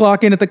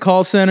clock in at the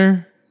call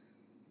center,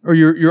 or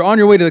you're on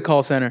your way to the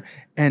call center,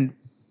 and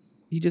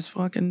you just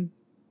fucking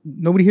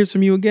nobody hears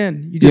from you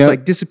again. You just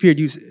like disappeared.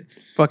 You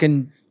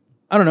fucking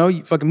I don't know.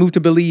 You fucking moved to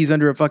Belize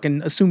under a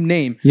fucking assumed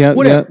name. Yeah,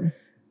 whatever. Yep.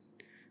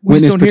 We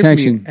Witness just don't protection.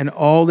 hear from you, and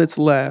all that's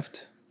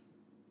left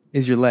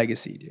is your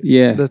legacy, dude.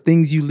 Yeah, the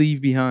things you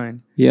leave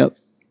behind. Yep.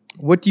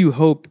 What do you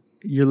hope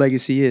your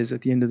legacy is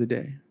at the end of the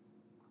day?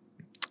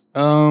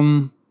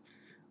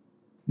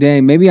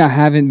 Dang, maybe I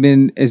haven't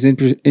been as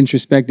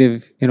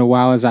introspective in a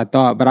while as I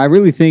thought, but I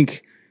really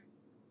think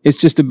it's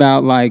just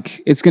about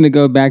like, it's going to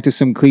go back to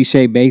some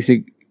cliche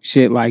basic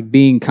shit, like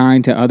being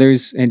kind to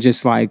others and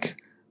just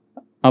like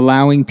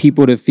allowing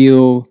people to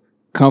feel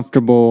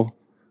comfortable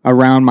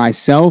around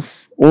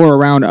myself or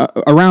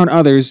around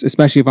others,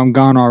 especially if I'm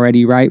gone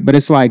already, right? But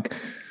it's like,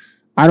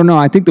 I don't know.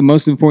 I think the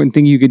most important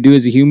thing you could do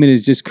as a human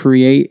is just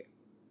create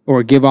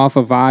or give off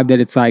a vibe that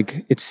it's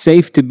like, it's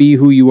safe to be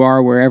who you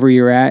are wherever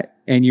you're at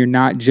and you're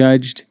not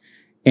judged.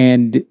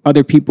 And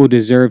other people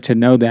deserve to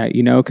know that,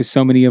 because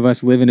so many of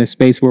us live in a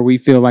space where we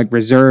feel like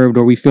reserved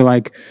or we feel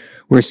like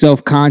we're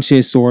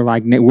self-conscious or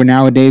like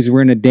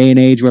we're in a day and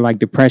age where like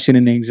depression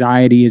and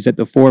anxiety is at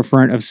the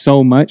forefront of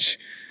so much.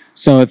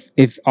 So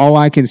if all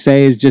I can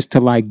say is just to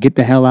like get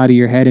the hell out of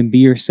your head and be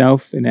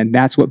yourself, and then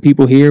that's what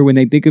people hear when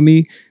they think of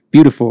me,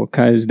 beautiful,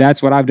 because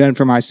that's what I've done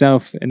for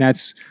myself, and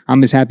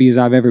I'm as happy as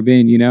I've ever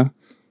been,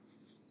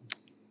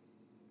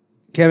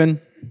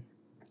 Kevin,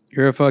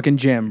 you're a fucking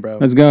gem, bro.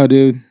 Let's go,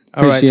 dude.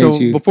 All right, so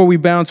before we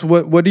bounce,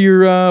 what are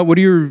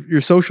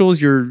your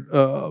socials?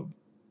 Your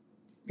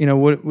what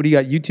do you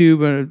got?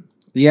 YouTube?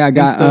 Yeah, I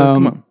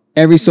got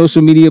every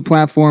social media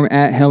platform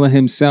at Hella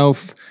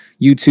Himself.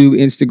 YouTube,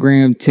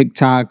 Instagram,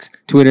 TikTok,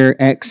 Twitter,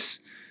 X,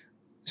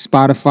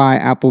 Spotify,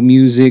 Apple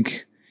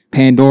Music,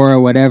 Pandora,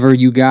 whatever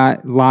you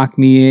got. Lock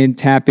me in,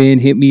 tap in,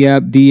 hit me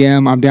up,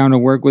 DM. I'm down to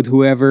work with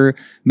whoever.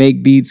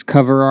 Make beats,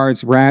 cover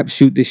arts, rap,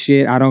 shoot the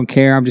shit. I don't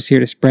care. I'm just here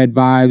to spread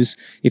vibes.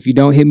 If you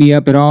don't hit me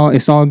up at all,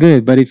 it's all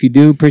good. But if you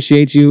do,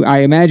 appreciate you. I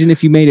imagine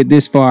if you made it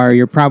this far,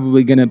 you're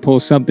probably going to pull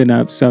something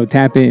up. So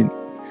tap in.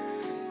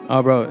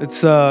 Oh, bro,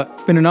 it's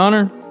been an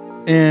honor,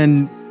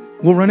 and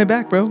we'll run it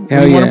back, bro. Hell if you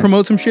yeah. want to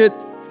promote some shit,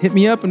 hit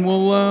me up and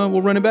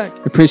we'll run it back.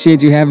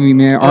 Appreciate you having me,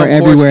 man. Art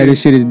everywhere.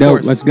 This shit is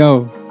dope. Let's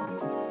go.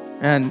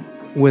 And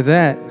with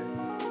that,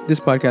 this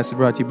podcast is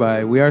brought to you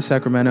by We Are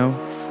Sacramento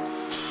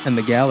and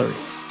The Gallery.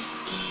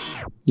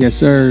 Yes,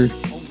 sir.